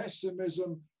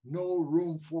pessimism, no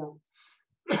room for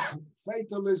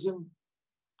fatalism,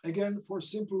 again, for a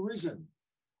simple reason.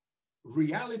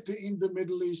 Reality in the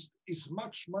Middle East is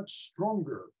much, much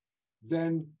stronger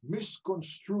than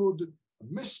misconstrued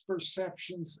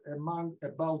misperceptions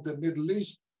about the Middle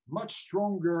East, much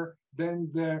stronger than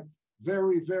the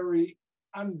very, very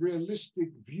unrealistic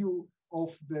view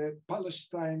of the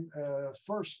Palestine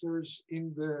firsters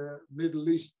in the Middle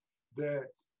East. The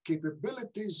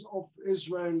capabilities of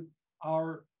Israel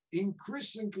are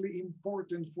increasingly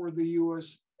important for the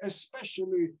US,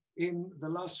 especially in the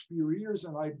last few years,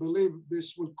 and I believe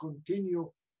this will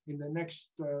continue in the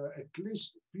next at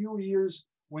least few years,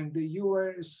 when the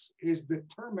US is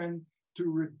determined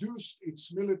to reduce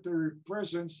its military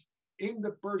presence in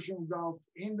the Persian Gulf,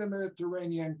 in the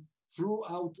Mediterranean,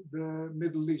 throughout the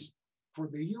Middle East. For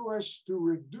the US to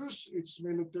reduce its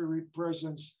military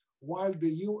presence while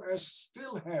the US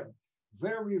still have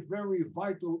very, very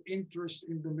vital interest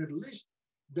in the Middle East,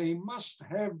 they must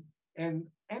have an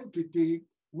entity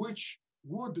which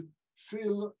would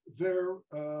fill their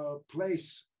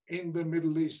place in the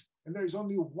Middle East. And there's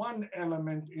only one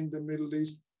element in the Middle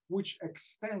East which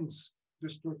extends the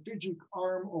strategic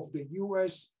arm of the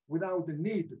US without the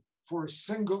need for a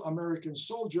single American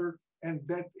soldier, and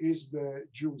that is the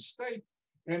Jewish state.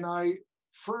 And I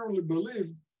firmly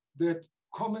believe that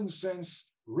common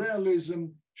sense, realism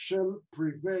shall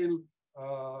prevail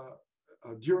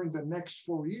during the next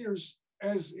 4 years,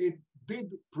 as it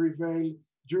did prevail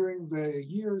during the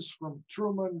years from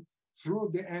Truman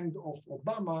through the end of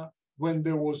Obama, when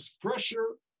there was pressure,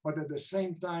 but at the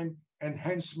same time,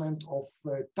 enhancement of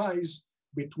ties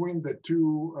between the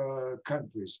two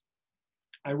countries.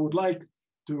 I would like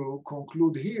to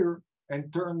conclude here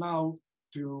and turn now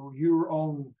to your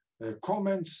own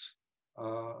comments,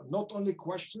 not only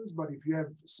questions, but if you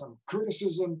have some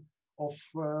criticism of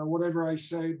whatever I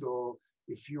said, or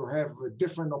if you have a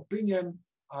different opinion,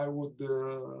 I would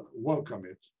welcome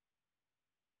it.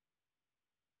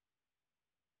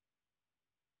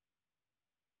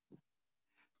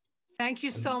 Thank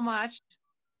you so much,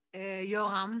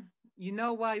 Yoram. You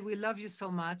know why we love you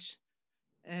so much.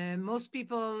 Most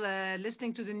people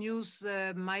listening to the news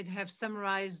might have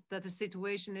summarized that the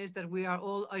situation is that we are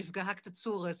all aufgehackte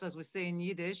Zures, as we say in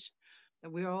Yiddish,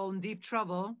 that we are all in deep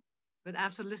trouble. But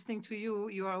after listening to you,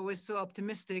 you are always so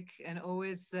optimistic and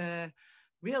always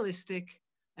realistic,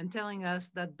 and telling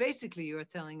us that basically you are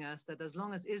telling us that as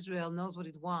long as Israel knows what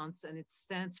it wants and it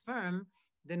stands firm,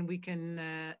 then we can,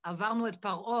 avarnu et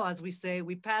paro, as we say,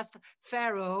 we passed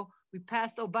Pharaoh, we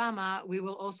passed Obama, we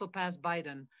will also pass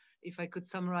Biden, if I could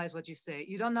summarize what you say.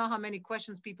 You don't know how many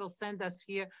questions people send us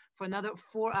here for another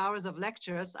 4 hours of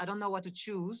lectures. I don't know what to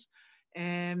choose.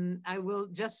 I will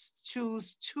just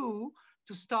choose 2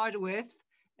 to start with,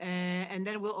 and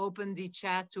then we'll open the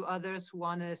chat to others who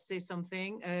want to say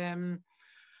something.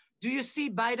 Do you see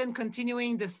Biden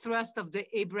continuing the thrust of the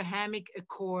Abrahamic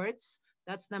Accords?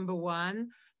 That's number 1.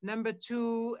 Number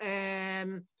 2,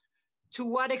 to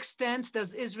what extent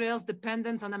does Israel's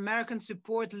dependence on American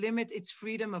support limit its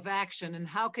freedom of action, and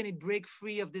how can it break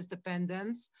free of this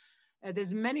dependence?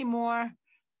 There's many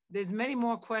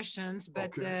more questions,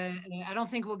 but okay. I don't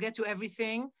think we'll get to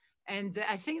everything. And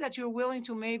I think that you're willing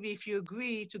to, maybe if you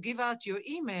agree, to give out your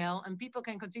email, and people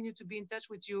can continue to be in touch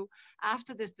with you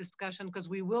after this discussion, because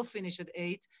we will finish at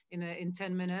 8 in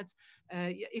 10 minutes.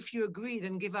 If you agree,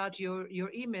 then give out your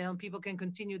email and people can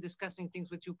continue discussing things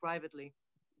with you privately.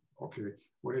 Okay,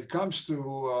 when it comes to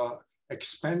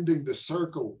expanding the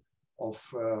circle of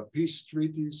peace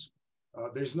treaties,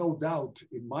 there's no doubt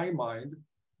in my mind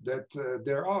that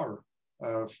there are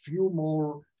a few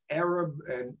more Arab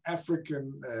and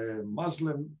African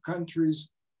Muslim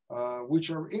countries which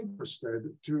are interested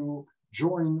to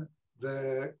join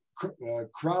the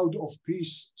crowd of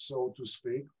peace, so to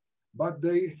speak, but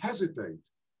they hesitate.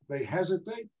 They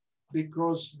hesitate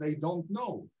because they don't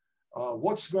know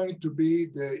what's going to be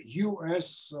the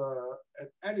US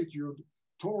attitude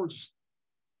towards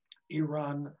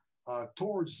Iran,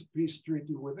 towards peace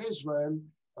treaty with Israel,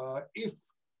 if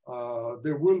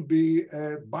there will be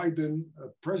a Biden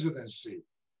presidency.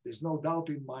 There's no doubt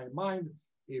in my mind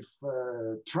if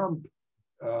Trump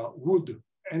would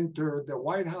enter the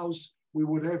White House, we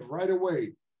would have right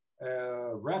away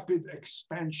rapid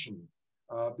expansion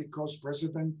because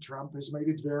President Trump has made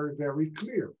it very, very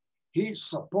clear. He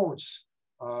supports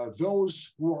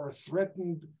those who are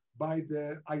threatened by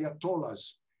the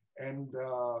Ayatollahs. And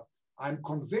I'm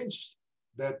convinced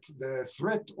that the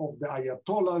threat of the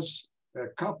Ayatollahs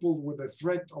coupled with the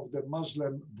threat of the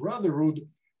Muslim Brotherhood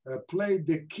played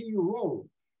the key role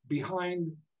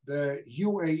behind the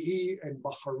UAE and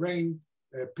Bahrain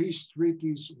peace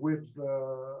treaties with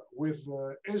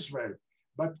Israel.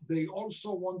 But they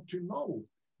also want to know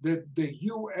that the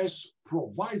US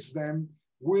provides them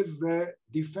with the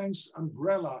defense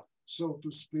umbrella, so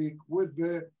to speak, with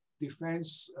the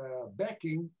defense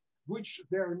backing, which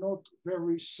they're not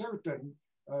very certain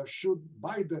should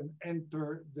Biden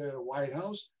enter the White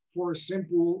House, for a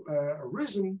simple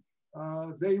reason.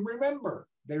 They remember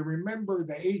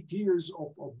the 8 years of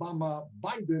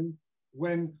Obama-Biden,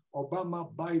 when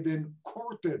Obama-Biden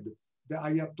courted the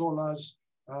Ayatollahs,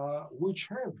 which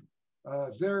have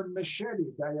their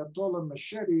machete, the Ayatollah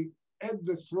machete, at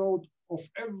the throat of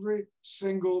every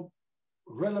single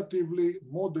relatively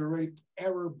moderate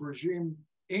Arab regime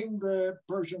in the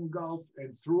Persian Gulf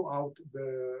and throughout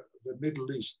the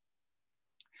Middle East.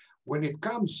 When it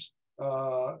comes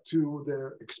to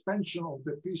the expansion of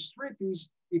the peace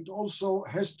treaties, it also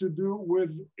has to do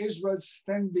with Israel's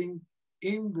standing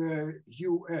in the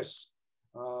US.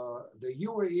 The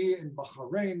UAE and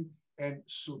Bahrain and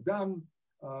Sudan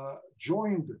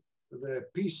joined the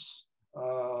peace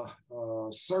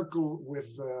circle with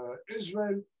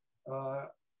Israel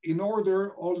in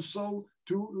order also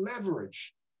to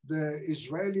leverage the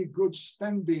Israeli good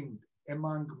standing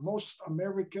among most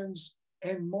Americans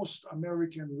and most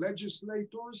American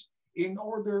legislators in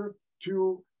order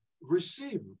to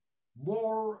receive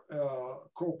more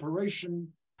cooperation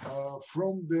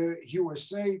from the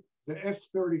USA. The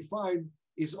F-35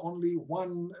 is only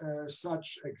one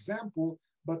such example,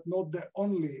 but not the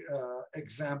only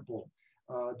example.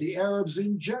 The Arabs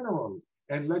in general,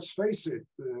 and let's face it,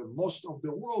 most of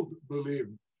the world believe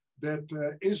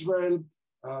that Israel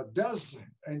does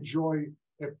enjoy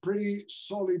a pretty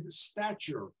solid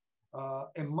stature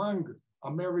among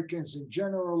Americans in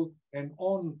general and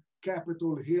on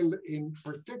Capitol Hill in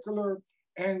particular,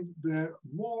 and the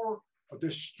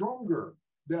stronger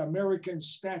the American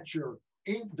stature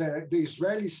in the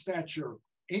Israeli stature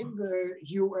in the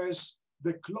US,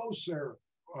 the closer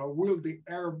will the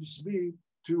Arabs be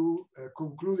to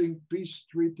concluding peace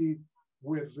treaty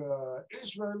with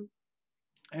Israel.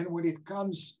 And when it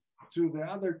comes to the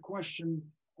other question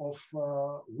of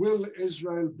will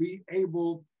Israel be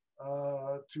able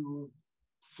to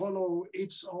follow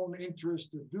its own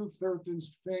interest, to do certain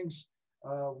things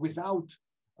without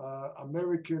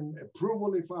American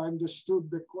approval, if I understood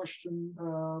the question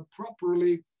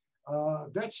properly,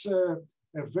 that's a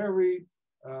very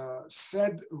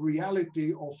sad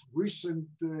reality of recent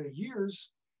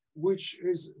years, which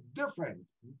is different,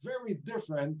 very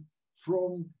different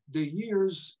from the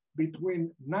years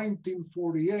between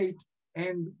 1948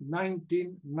 and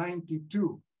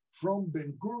 1992, from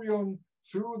Ben-Gurion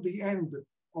through the end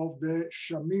of the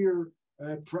Shamir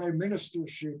prime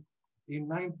ministership in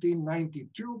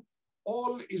 1992.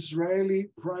 All Israeli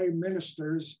prime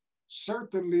ministers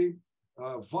certainly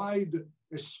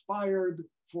aspired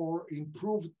for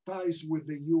improved ties with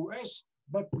the US,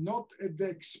 but not at the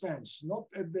expense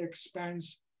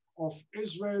of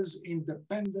Israel's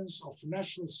independence of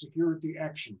national security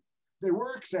action. There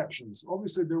were exceptions.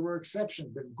 Obviously, there were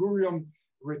exceptions. Ben-Gurion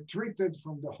retreated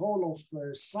from the whole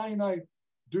of Sinai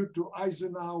due to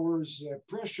Eisenhower's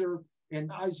pressure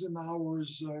and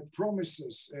Eisenhower's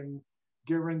promises and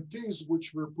guarantees,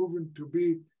 which were proven to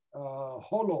be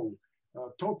hollow,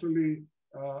 totally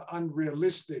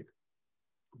unrealistic.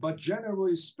 But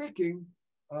generally speaking,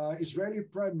 Israeli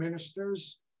prime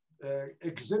ministers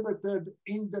exhibited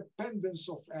independence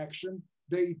of action.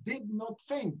 They did not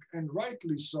think, and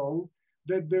rightly so,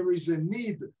 that there is a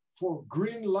need for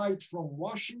green light from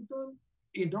Washington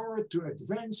in order to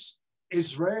advance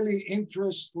Israeli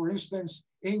interests, for instance,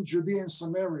 in Judea and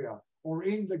Samaria, or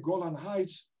in the Golan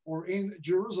Heights, or in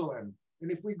Jerusalem.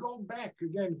 And if we go back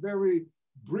again very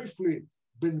briefly,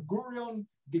 Ben-Gurion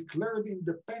declared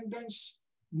independence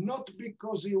not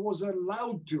because he was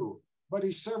allowed to, but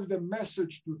he served a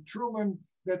message to Truman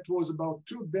that was about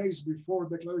 2 days before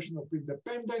Declaration of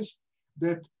Independence,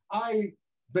 that I,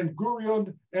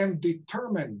 Ben-Gurion, am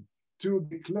determined to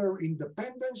declare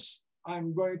independence.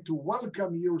 I'm going to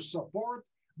welcome your support,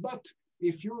 but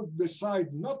if you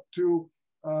decide not to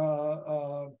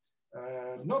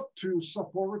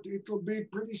support, it will be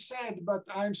pretty sad, but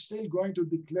I'm still going to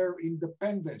declare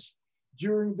independence.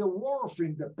 During the War of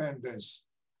Independence,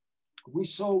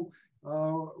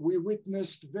 we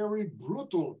witnessed very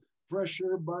brutal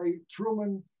pressure by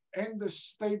Truman and the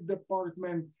State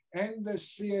Department and the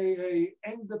CIA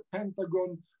and the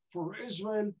Pentagon for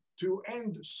Israel to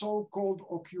end so-called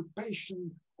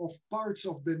occupation of parts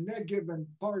of the Negev and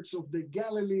parts of the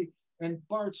Galilee and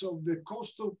parts of the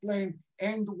coastal plain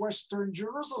and Western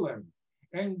Jerusalem.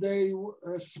 And they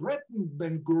threatened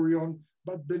Ben-Gurion,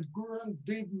 but Ben-Gurion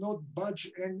did not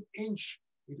budge an inch.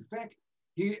 In fact,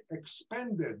 he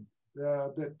expanded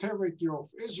the territory of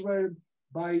Israel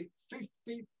by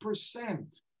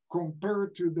 50%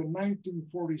 compared to the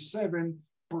 1947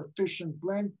 partition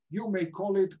plan. You may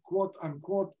call it, quote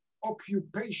unquote,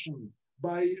 occupation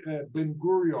by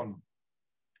Ben-Gurion.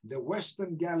 The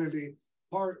Western Galilee,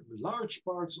 large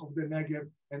parts of the Negev,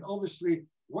 and obviously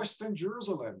Western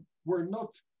Jerusalem were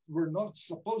not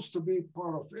supposed to be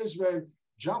part of Israel.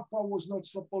 Jaffa was not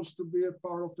supposed to be a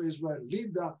part of Israel.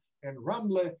 Lida and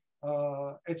Ramle,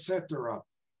 etc.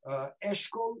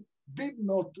 Eshkol did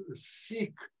not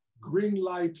seek green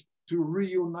light to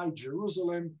reunite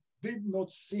Jerusalem, did not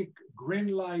seek green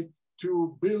light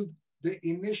to build the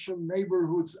initial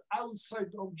neighborhoods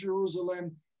outside of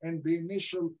Jerusalem and the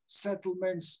initial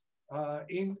settlements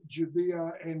in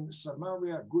Judea and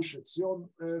Samaria, Gush Etzion,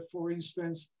 for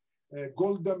instance.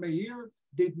 Golda Meir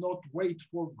did not wait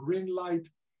for green light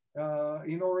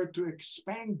in order to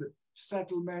expand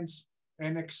settlements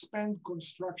and expand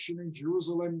construction in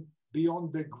Jerusalem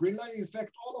beyond the green line. In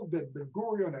fact, all of them,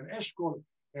 Ben-Gurion and Eshkol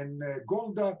and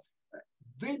Golda,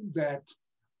 did that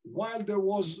while there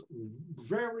was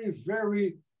very,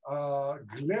 very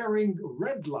glaring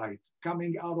red light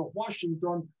coming out of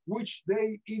Washington, which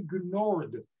they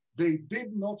ignored. They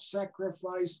did not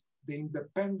sacrifice the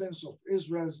independence of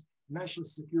Israel's national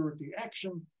security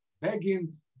action.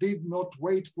 Begin did not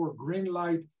wait for green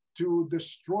light to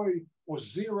destroy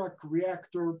Osirak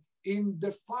reactor in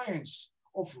defiance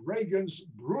of Reagan's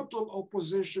brutal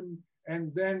opposition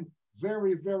and then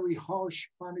very, very harsh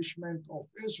punishment of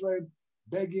Israel.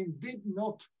 Begin did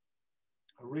not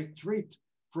retreat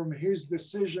from his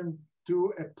decision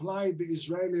to apply the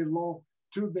Israeli law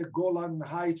to the Golan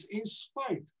Heights in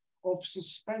spite of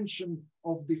suspension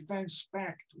of defense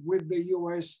pact with the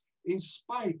US, in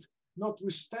spite,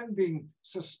 notwithstanding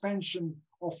suspension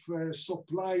of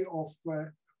supply of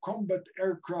combat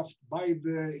aircraft by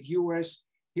the US,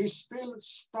 he still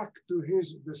stuck to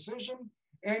his decision,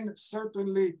 and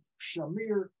certainly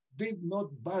Shamir did not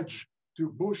budge to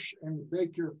Bush and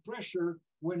Baker pressure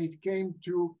when it came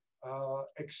to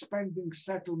expanding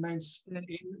settlements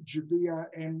in Judea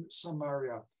and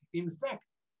Samaria. In fact,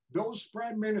 those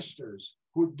prime ministers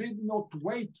who did not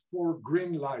wait for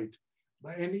green light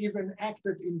and even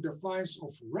acted in defiance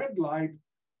of red light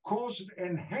caused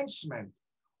enhancement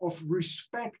of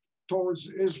respect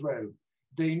towards Israel.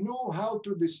 They knew how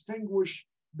to distinguish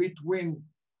between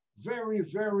very,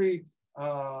 very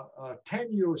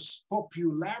tenuous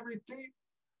popularity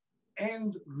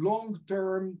and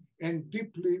long-term and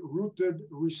deeply rooted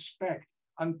respect.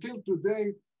 Until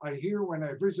today, I hear when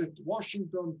I visit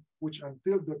Washington, which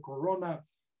until the corona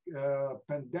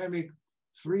pandemic,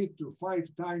 3 to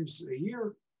 5 times a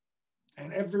year,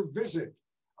 and every visit,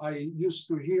 I used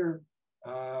to hear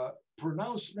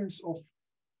pronouncements of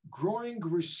growing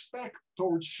respect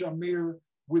towards Shamir,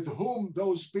 with whom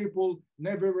those people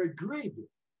never agreed,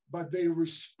 but they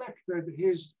respected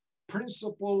his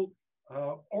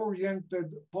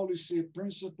principle-oriented policy,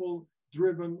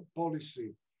 principle-driven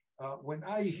policy. When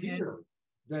I hear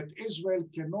that Israel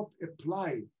cannot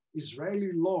apply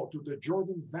Israeli law to the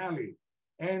Jordan Valley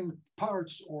and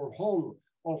parts or whole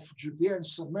of Judea and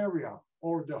Samaria,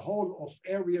 or the whole of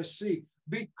Area C,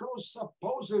 because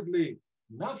supposedly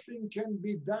nothing can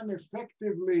be done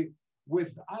effectively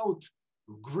without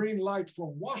green light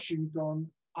from Washington,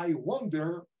 I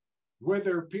wonder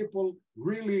whether people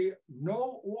really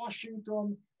know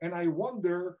Washington, and I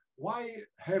wonder why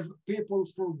have people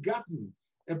forgotten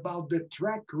about the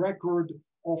track record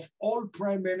of all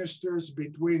prime ministers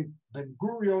between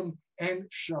Ben-Gurion and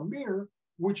Shamir,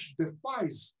 which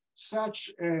defies such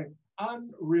an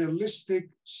unrealistic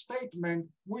statement,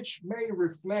 which may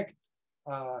reflect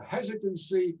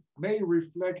hesitancy, may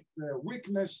reflect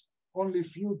weakness. Only a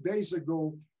few days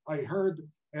ago, I heard,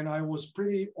 and I was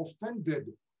pretty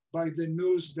offended by the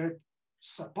news that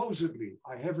supposedly,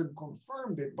 I haven't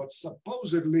confirmed it, but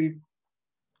supposedly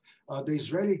the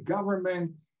Israeli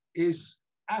government is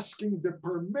asking the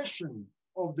permission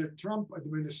of the Trump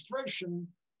administration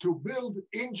to build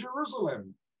in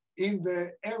Jerusalem, in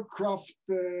the aircraft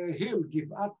hill,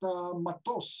 Givat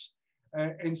Matos.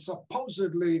 And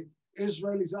supposedly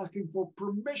Israel is asking for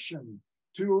permission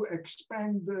to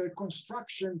expand the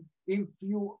construction in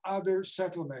few other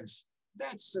settlements.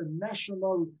 That's a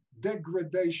national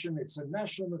degradation. It's a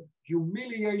national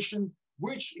humiliation,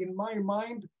 which in my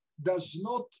mind does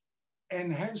not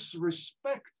enhance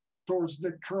respect towards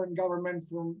the current government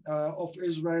of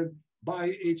Israel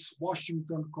by its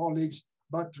Washington colleagues,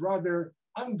 but rather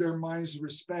undermines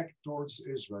respect towards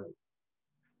Israel.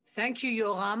 Thank you,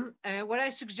 Yoram. What I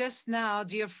suggest now,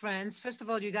 dear friends, first of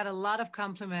all, you got a lot of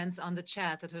compliments on the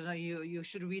chat. You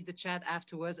should read the chat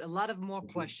afterwards. A lot of more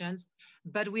questions,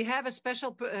 but we have a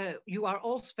special, you are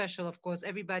all special, of course,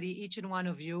 everybody, each and one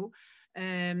of you.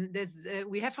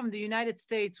 We have from the United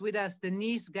States with us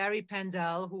Denise Gary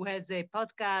Pendel, who has a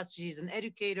podcast. She's an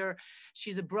educator.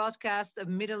 She's a broadcast of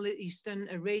Middle Eastern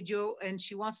radio, and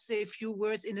she wants to say a few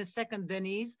words in a second,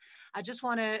 Denise. I just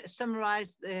want to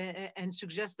summarize and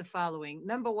suggest the following.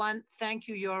 Number one, thank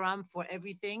you, Yoram, for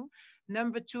everything.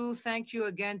 Number two, thank you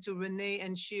again to Renee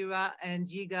and Shira and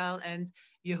Yigal and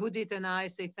Yehudit, and I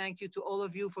say thank you to all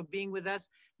of you for being with us.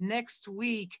 Next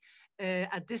week,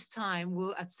 at this time,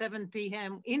 at 7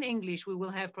 p.m. in English, we will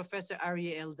have Professor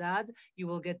Aryeh Eldad. You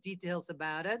will get details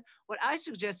about it. What I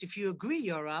suggest, if you agree,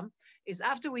 Yoram, is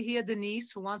after we hear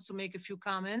Denise, who wants to make a few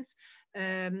comments,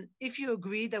 if you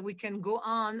agree that we can go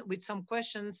on with some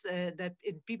questions that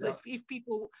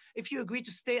if you agree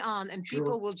to stay on and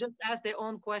people will just ask their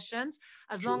own questions,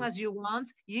 as long as you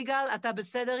want. Yigal, אתה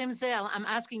בסדר עם זה? I'm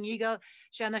asking Yigal,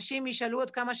 שאנשים ישאלו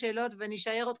עוד כמה שאלות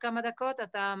ונשאר עוד כמה דקות,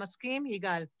 אתה מסכים,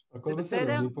 Yigal? הכל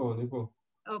בסדר, אני פה.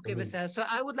 Okay, Besser. So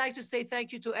I would like to say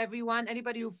thank you to everyone.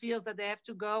 Anybody who feels that they have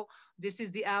to go, this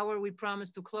is the hour we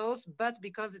promised to close. But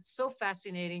because it's so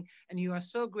fascinating and you are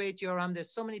so great, Yoram,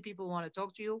 there's so many people who want to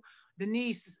talk to you.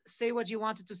 Denise, say what you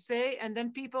wanted to say, and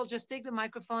then people just take the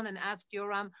microphone and ask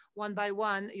Yoram one by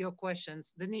one your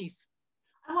questions. Denise.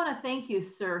 I want to thank you,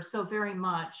 sir, so very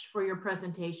much for your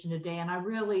presentation today. And I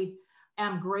really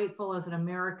am grateful as an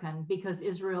American because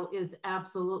Israel is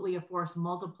absolutely a force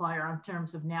multiplier in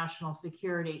terms of national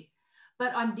security.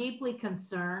 But I'm deeply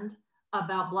concerned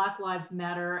about Black Lives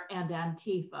Matter and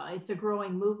Antifa. It's a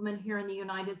growing movement here in the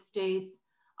United States.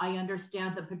 I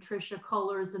understand that Patricia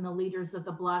Cullors and the leaders of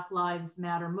the Black Lives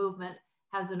Matter movement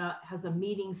has a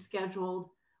meeting scheduled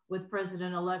with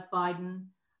President-elect Biden.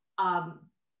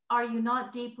 Are you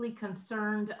not deeply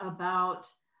concerned about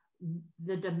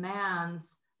the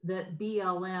demands that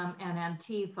BLM and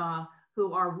Antifa,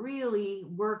 who are really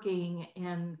working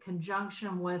in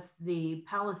conjunction with the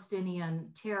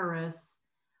Palestinian terrorists,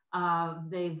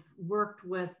 they've worked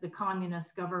with the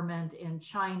communist government in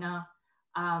China.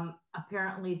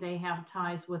 Apparently they have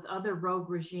ties with other rogue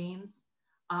regimes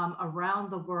around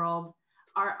the world.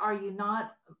 Are you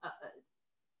not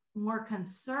more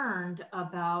concerned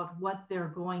about what they're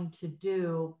going to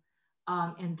do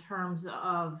in terms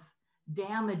of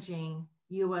damaging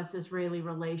U.S.-Israeli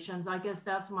relations? I guess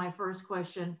that's my first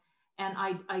question. And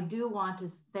I do want to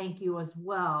thank you as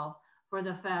well for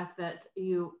the fact that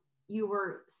you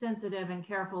were sensitive and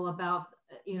careful about,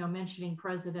 mentioning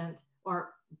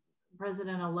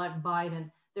President-elect Biden.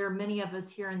 There are many of us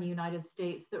here in the United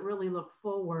States that really look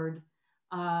forward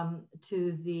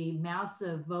to the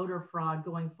massive voter fraud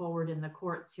going forward in the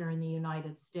courts here in the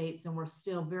United States. And we're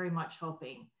still very much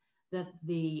hoping that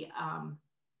the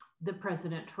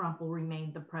President Trump will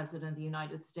remain the president of the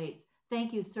United States.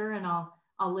 Thank you, sir, and I'll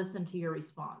listen to your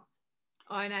response.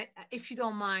 Oh, and if you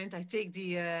don't mind, I take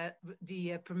the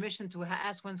permission to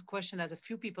ask one question that a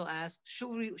few people asked.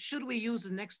 Should we use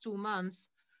the next 2 months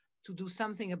to do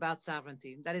something about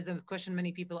sovereignty? That is a question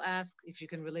many people ask, if you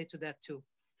can relate to that too.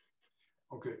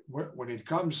 Okay, when it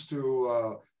comes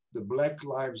to the Black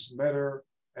Lives Matter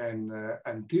and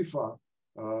Antifa,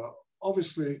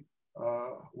 obviously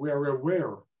we are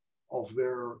aware of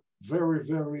their very,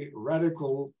 very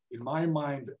radical, in my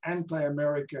mind,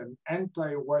 anti-American,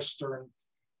 anti-Western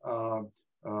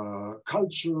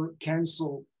culture,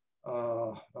 cancel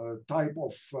type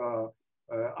of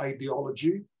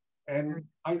ideology. And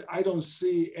I don't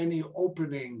see any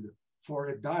opening for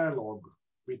a dialogue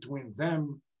between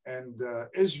them and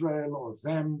Israel, or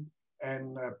them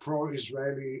and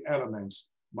pro-Israeli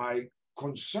elements. My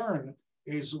concern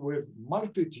is with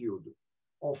multitude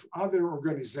of other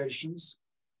organizations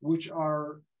which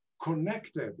are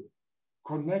connected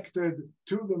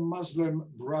to the Muslim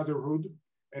Brotherhood.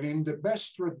 And in the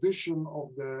best tradition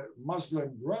of the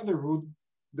Muslim Brotherhood,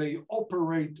 they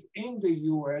operate in the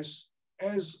US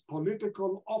as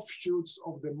political offshoots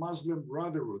of the Muslim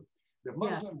Brotherhood. The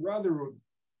Muslim Brotherhood,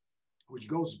 which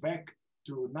goes back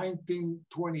to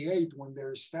 1928 when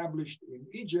they're established in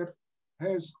Egypt,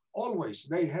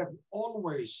 they have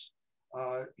always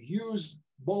used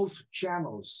both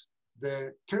channels,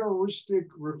 the terroristic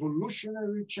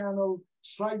revolutionary channel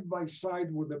side by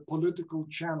side with the political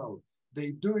channel.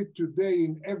 They do it today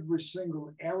in every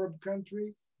single Arab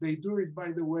country. They do it,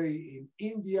 by the way, in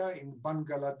India, in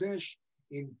Bangladesh,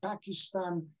 in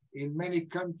Pakistan, in many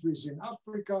countries in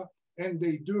Africa, and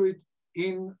they do it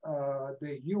in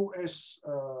the US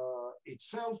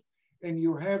itself. And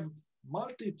you have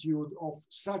multitude of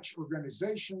such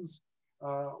organizations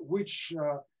which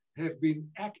have been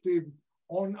active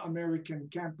on American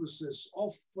campuses,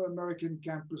 off American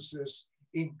campuses,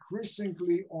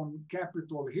 increasingly on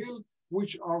Capitol Hill,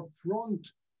 which are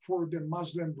front for the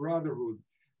Muslim Brotherhood.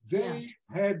 They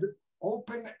had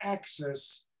open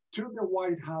access to the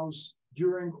White House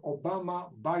during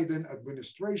Obama-Biden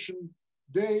administration.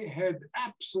 They had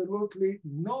absolutely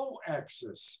no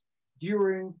access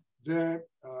during the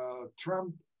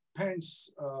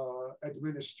Trump-Pence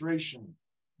administration.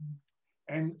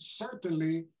 And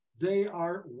certainly they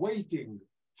are waiting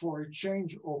for a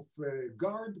change of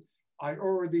guard. I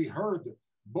already heard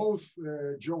both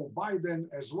Joe Biden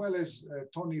as well as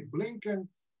Tony Blinken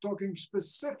talking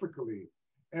specifically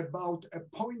about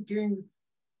appointing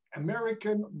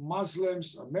American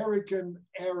Muslims, American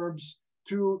Arabs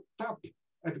to top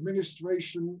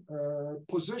administration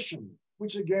position,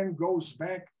 which again goes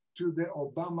back to the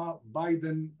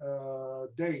Obama-Biden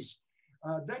days.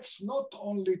 That's not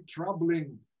only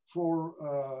troubling for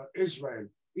Israel,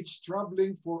 it's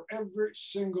troubling for every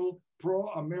single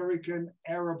pro-American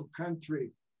Arab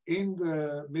country in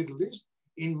the Middle East.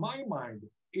 In my mind,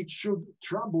 it should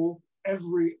trouble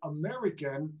every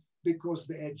American, because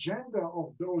the agenda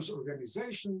of those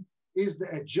organizations is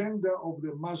the agenda of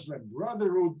the Muslim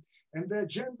Brotherhood. And the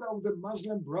agenda of the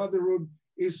Muslim Brotherhood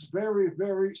is very,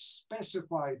 very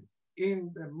specified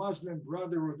in the Muslim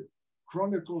Brotherhood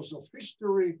Chronicles of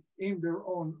History, in their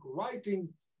own writing.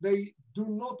 They do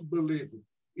not believe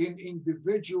in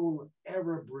individual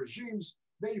Arab regimes.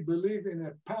 They believe in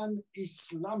a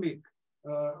pan-Islamic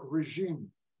regime.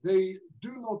 They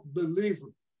do not believe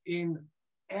in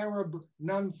Arab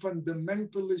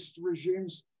non-fundamentalist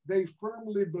regimes. They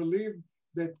firmly believe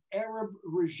that Arab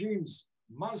regimes,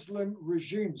 Muslim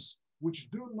regimes, which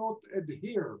do not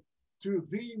adhere to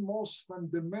the most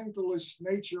fundamentalist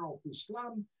nature of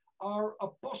Islam, are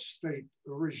apostate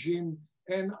regime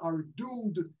and are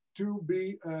doomed to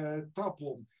be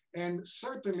toppled. And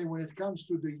certainly when it comes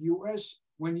to the US,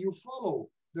 when you follow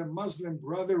the Muslim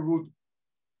Brotherhood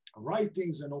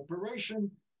writings and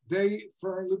operation, they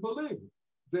firmly believe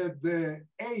that the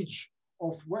age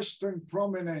of Western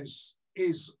prominence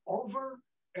is over,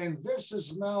 and this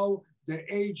is now the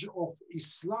age of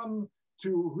Islam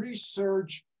to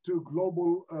resurge to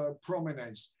global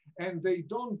prominence. And they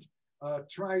don't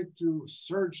try to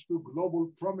surge to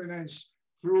global prominence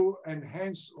through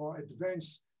enhanced or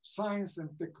advanced science and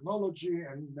technology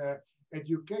and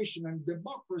education and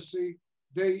democracy.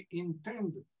 They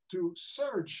intend to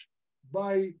surge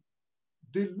by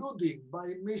deluding,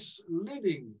 by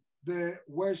misleading the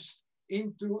West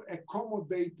into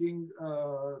accommodating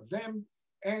them,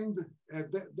 and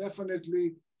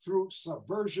definitely through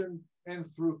subversion and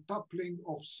through toppling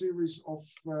of series of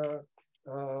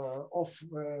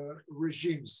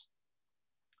regimes.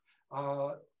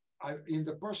 In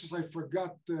the process, I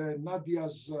forgot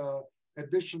Nadia's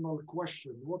additional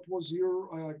question. What was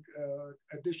your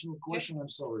additional question? I'm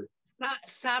sorry.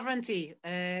 Sovereignty.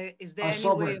 Is there any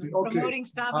sovereignty. way of Okay. promoting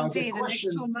sovereignty in the next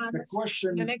 2 months? The question,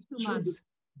 in the next 2 months.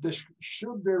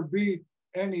 Should there be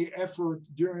any effort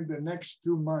during the next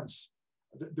 2 months?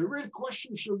 The real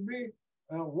question should be,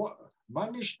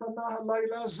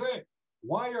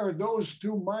 why are those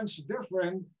 2 months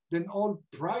different than all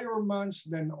prior months,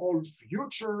 than all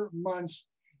future months?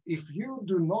 If you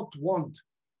do not want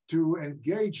to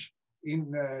engage in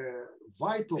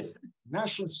vital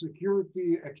national security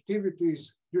activities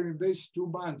during these 2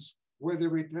 months,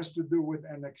 whether it has to do with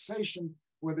annexation,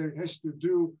 whether it has to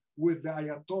do with the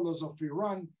Ayatollahs of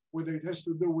Iran, whether it has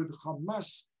to do with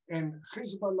Hamas and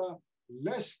Hezbollah,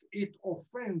 lest it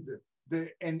offend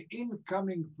an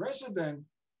incoming president,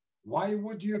 why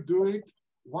would you do it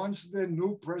once the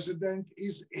new president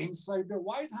is inside the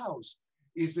White House?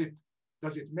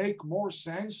 Does it make more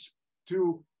sense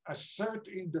to assert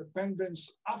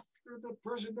independence after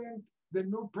the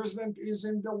new president is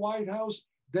in the White House?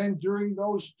 Then during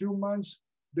those 2 months,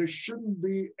 there shouldn't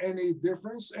be any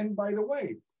difference. And by the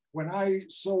way, when I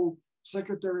saw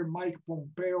Secretary Mike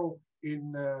Pompeo in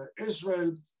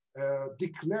Israel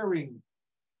declaring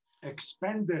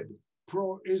expanded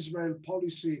pro-Israel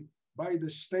policy by the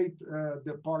State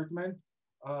Department,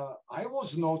 I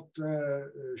was not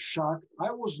shocked.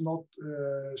 I was not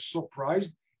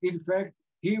surprised. In fact,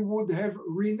 he would have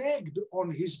reneged on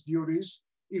his duties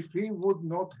if he would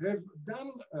not have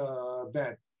done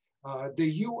that. The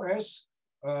US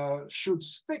should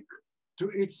stick to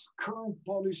its current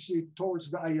policy towards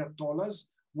the Ayatollahs,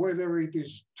 whether it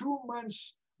is 2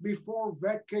 months before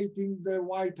vacating the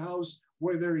White House,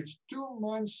 whether it's 2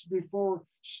 months before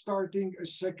starting a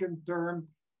second term.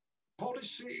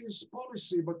 Policy is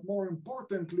policy, but more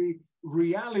importantly,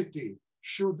 reality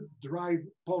should drive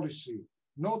policy,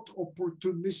 not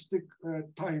opportunistic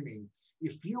timing.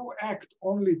 If you act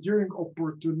only during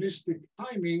opportunistic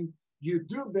timing, you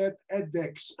do that at the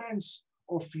expense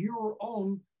of your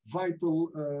own vital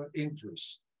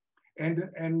interests. And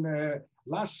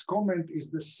last comment is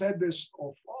the saddest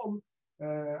of all.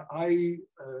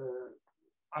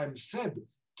 I'm sad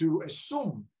to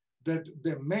assume that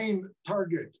the main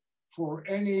target for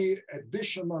any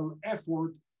additional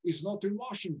effort is not in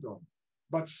Washington,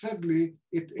 but sadly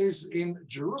it is in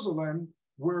Jerusalem,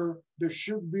 where there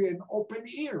should be an open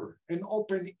ear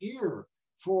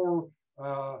for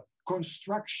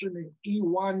construction in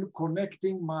E1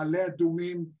 connecting Ma'ale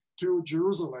Adumim to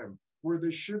Jerusalem, where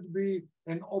there should be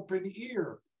an open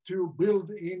ear to build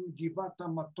in Givat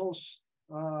HaMatos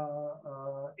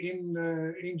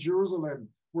in Jerusalem,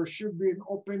 where should be an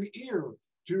open ear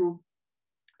to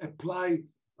apply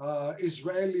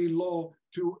Israeli law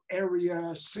to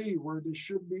Area C, where there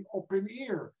should be open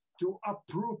ear to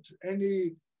uproot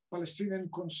any Palestinian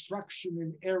construction in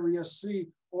Area C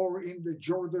or in the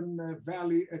Jordan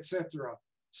Valley, etc.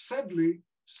 Sadly,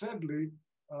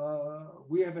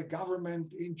 we have a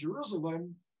government in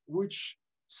Jerusalem which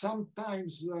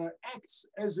sometimes acts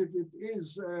as if it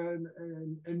is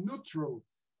a neutral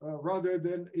rather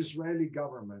than Israeli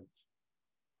government.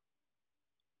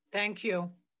 Thank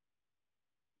you.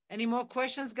 Any more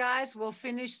questions, guys? We'll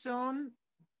finish soon.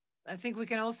 I think we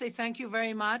can all say thank you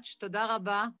very much. Toda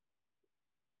rabba.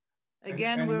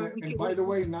 Again, and by the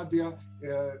way, Nadia,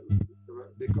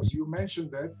 because you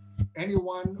mentioned that,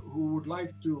 anyone who would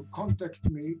like to contact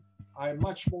me, I'm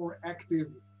much more active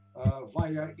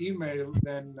via email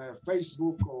than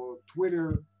Facebook or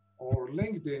Twitter or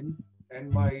LinkedIn.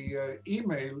 And my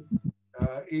email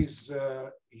is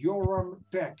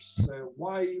yoramtex,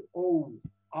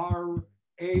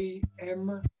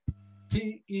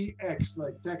 YORAMTEX,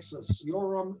 like Texas,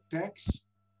 yoramtex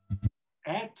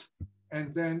at,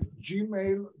 and then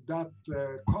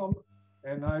gmail.com.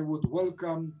 And I would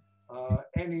welcome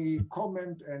any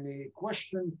comment, any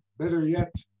question, better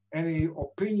yet, any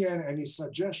opinion, any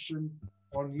suggestion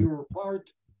on your part.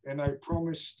 And I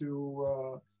promise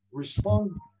to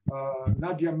respond.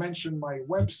 Nadia mentioned my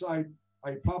website.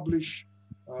 I publish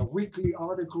weekly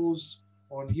articles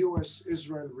on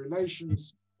US-Israel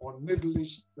relations, on Middle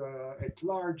East at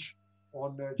large,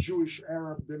 on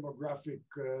Jewish-Arab demographic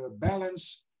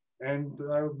balance. And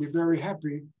I'll be very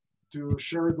happy to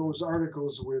share those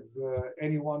articles with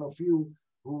any one of you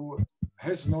who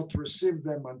has not received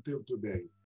them until today.